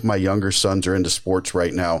both my younger sons are into sports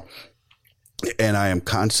right now. And I am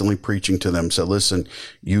constantly preaching to them. So listen,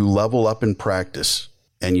 you level up in practice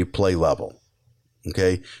and you play level.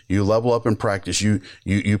 Okay. You level up in practice. You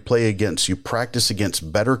practice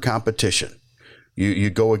against better competition.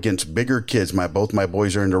 You go against bigger kids. Both my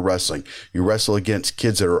boys are into wrestling. You wrestle against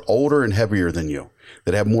kids that are older and heavier than you,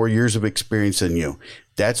 that have more years of experience than you.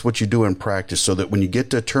 That's what you do in practice so that when you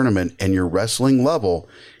get to a tournament and you're wrestling level,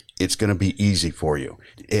 it's going to be easy for you.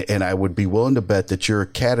 And I would be willing to bet that your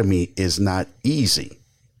academy is not easy.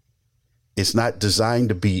 It's not designed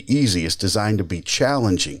to be easy. It's designed to be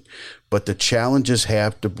challenging. But the challenges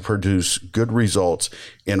have to produce good results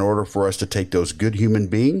in order for us to take those good human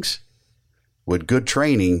beings with good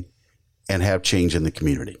training and have change in the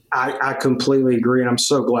community. I completely agree, and I'm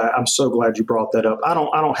so glad you brought that up. I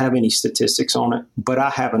don't have any statistics on it, but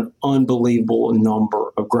I have an unbelievable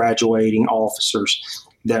number of graduating officers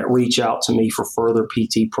that reach out to me for further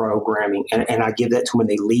PT programming, and I give that to them, and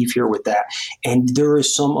they leave here with that. And there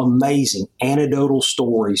is some amazing anecdotal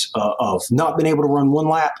stories of not being able to run one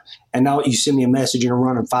lap, and now you send me a message and I'm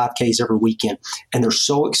running 5Ks every weekend. And they're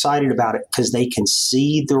so excited about it because they can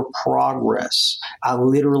see their progress. I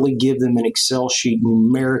literally give them an Excel sheet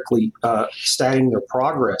numerically stating their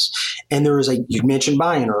progress. And you mentioned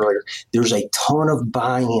buy-in earlier, there's a ton of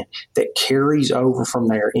buy-in that carries over from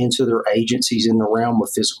there into their agencies in the realm of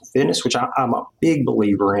physical fitness, which I'm a big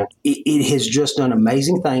believer in. It has just done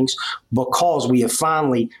amazing things because we have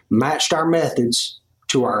finally matched our methods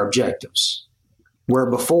to our objectives. Where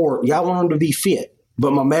before, I want them to be fit,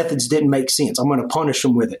 but my methods didn't make sense. I'm going to punish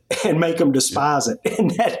them with it and make them despise it.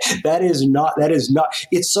 And that is not,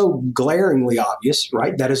 it's so glaringly obvious,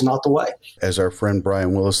 right? That is not the way. As our friend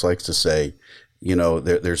Brian Willis likes to say,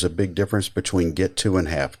 there's a big difference between get to and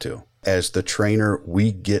have to. As the trainer,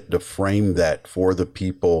 we get to frame that for the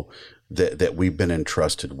people that we've been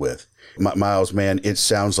entrusted with. Myles, man, it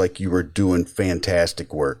sounds like you are doing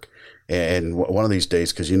fantastic work. And one of these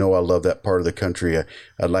days, because I love that part of the country,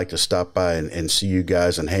 I'd like to stop by and see you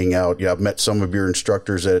guys and hang out. Yeah, I've met some of your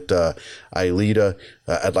instructors at ILETA.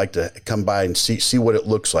 I'd like to come by and see what it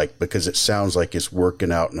looks like because it sounds like it's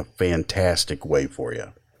working out in a fantastic way for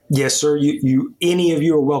you. Yes, sir. Any of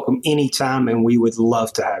you are welcome anytime, and we would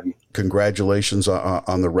love to have you. Congratulations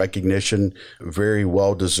on the recognition. Very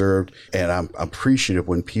well deserved. And I'm appreciative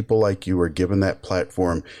when people like you are given that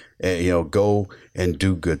platform, go and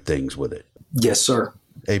do good things with it. Yes, sir.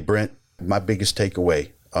 Hey, Brent, my biggest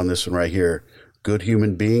takeaway on this one right here, good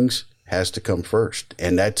human beings has to come first.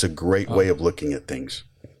 And that's a great way of looking at things.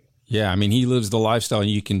 Yeah. I mean, he lives the lifestyle, and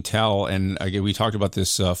you can tell. And again, we talked about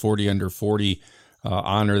this 40 under 40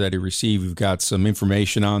 honor that he received. We've got some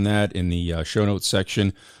information on that in the show notes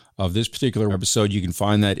section of this particular episode. You can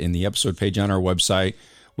find that in the episode page on our website.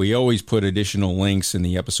 We always put additional links in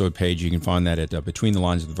the episode page. You can find that at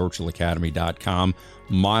betweenthelines.virtualacademy.com.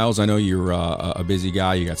 Myles, I know you're a busy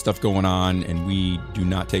guy. You got stuff going on, and we do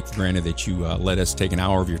not take for granted that you let us take an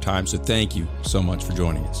hour of your time. So thank you so much for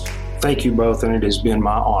joining us. Thank you both, and it has been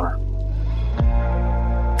my honor.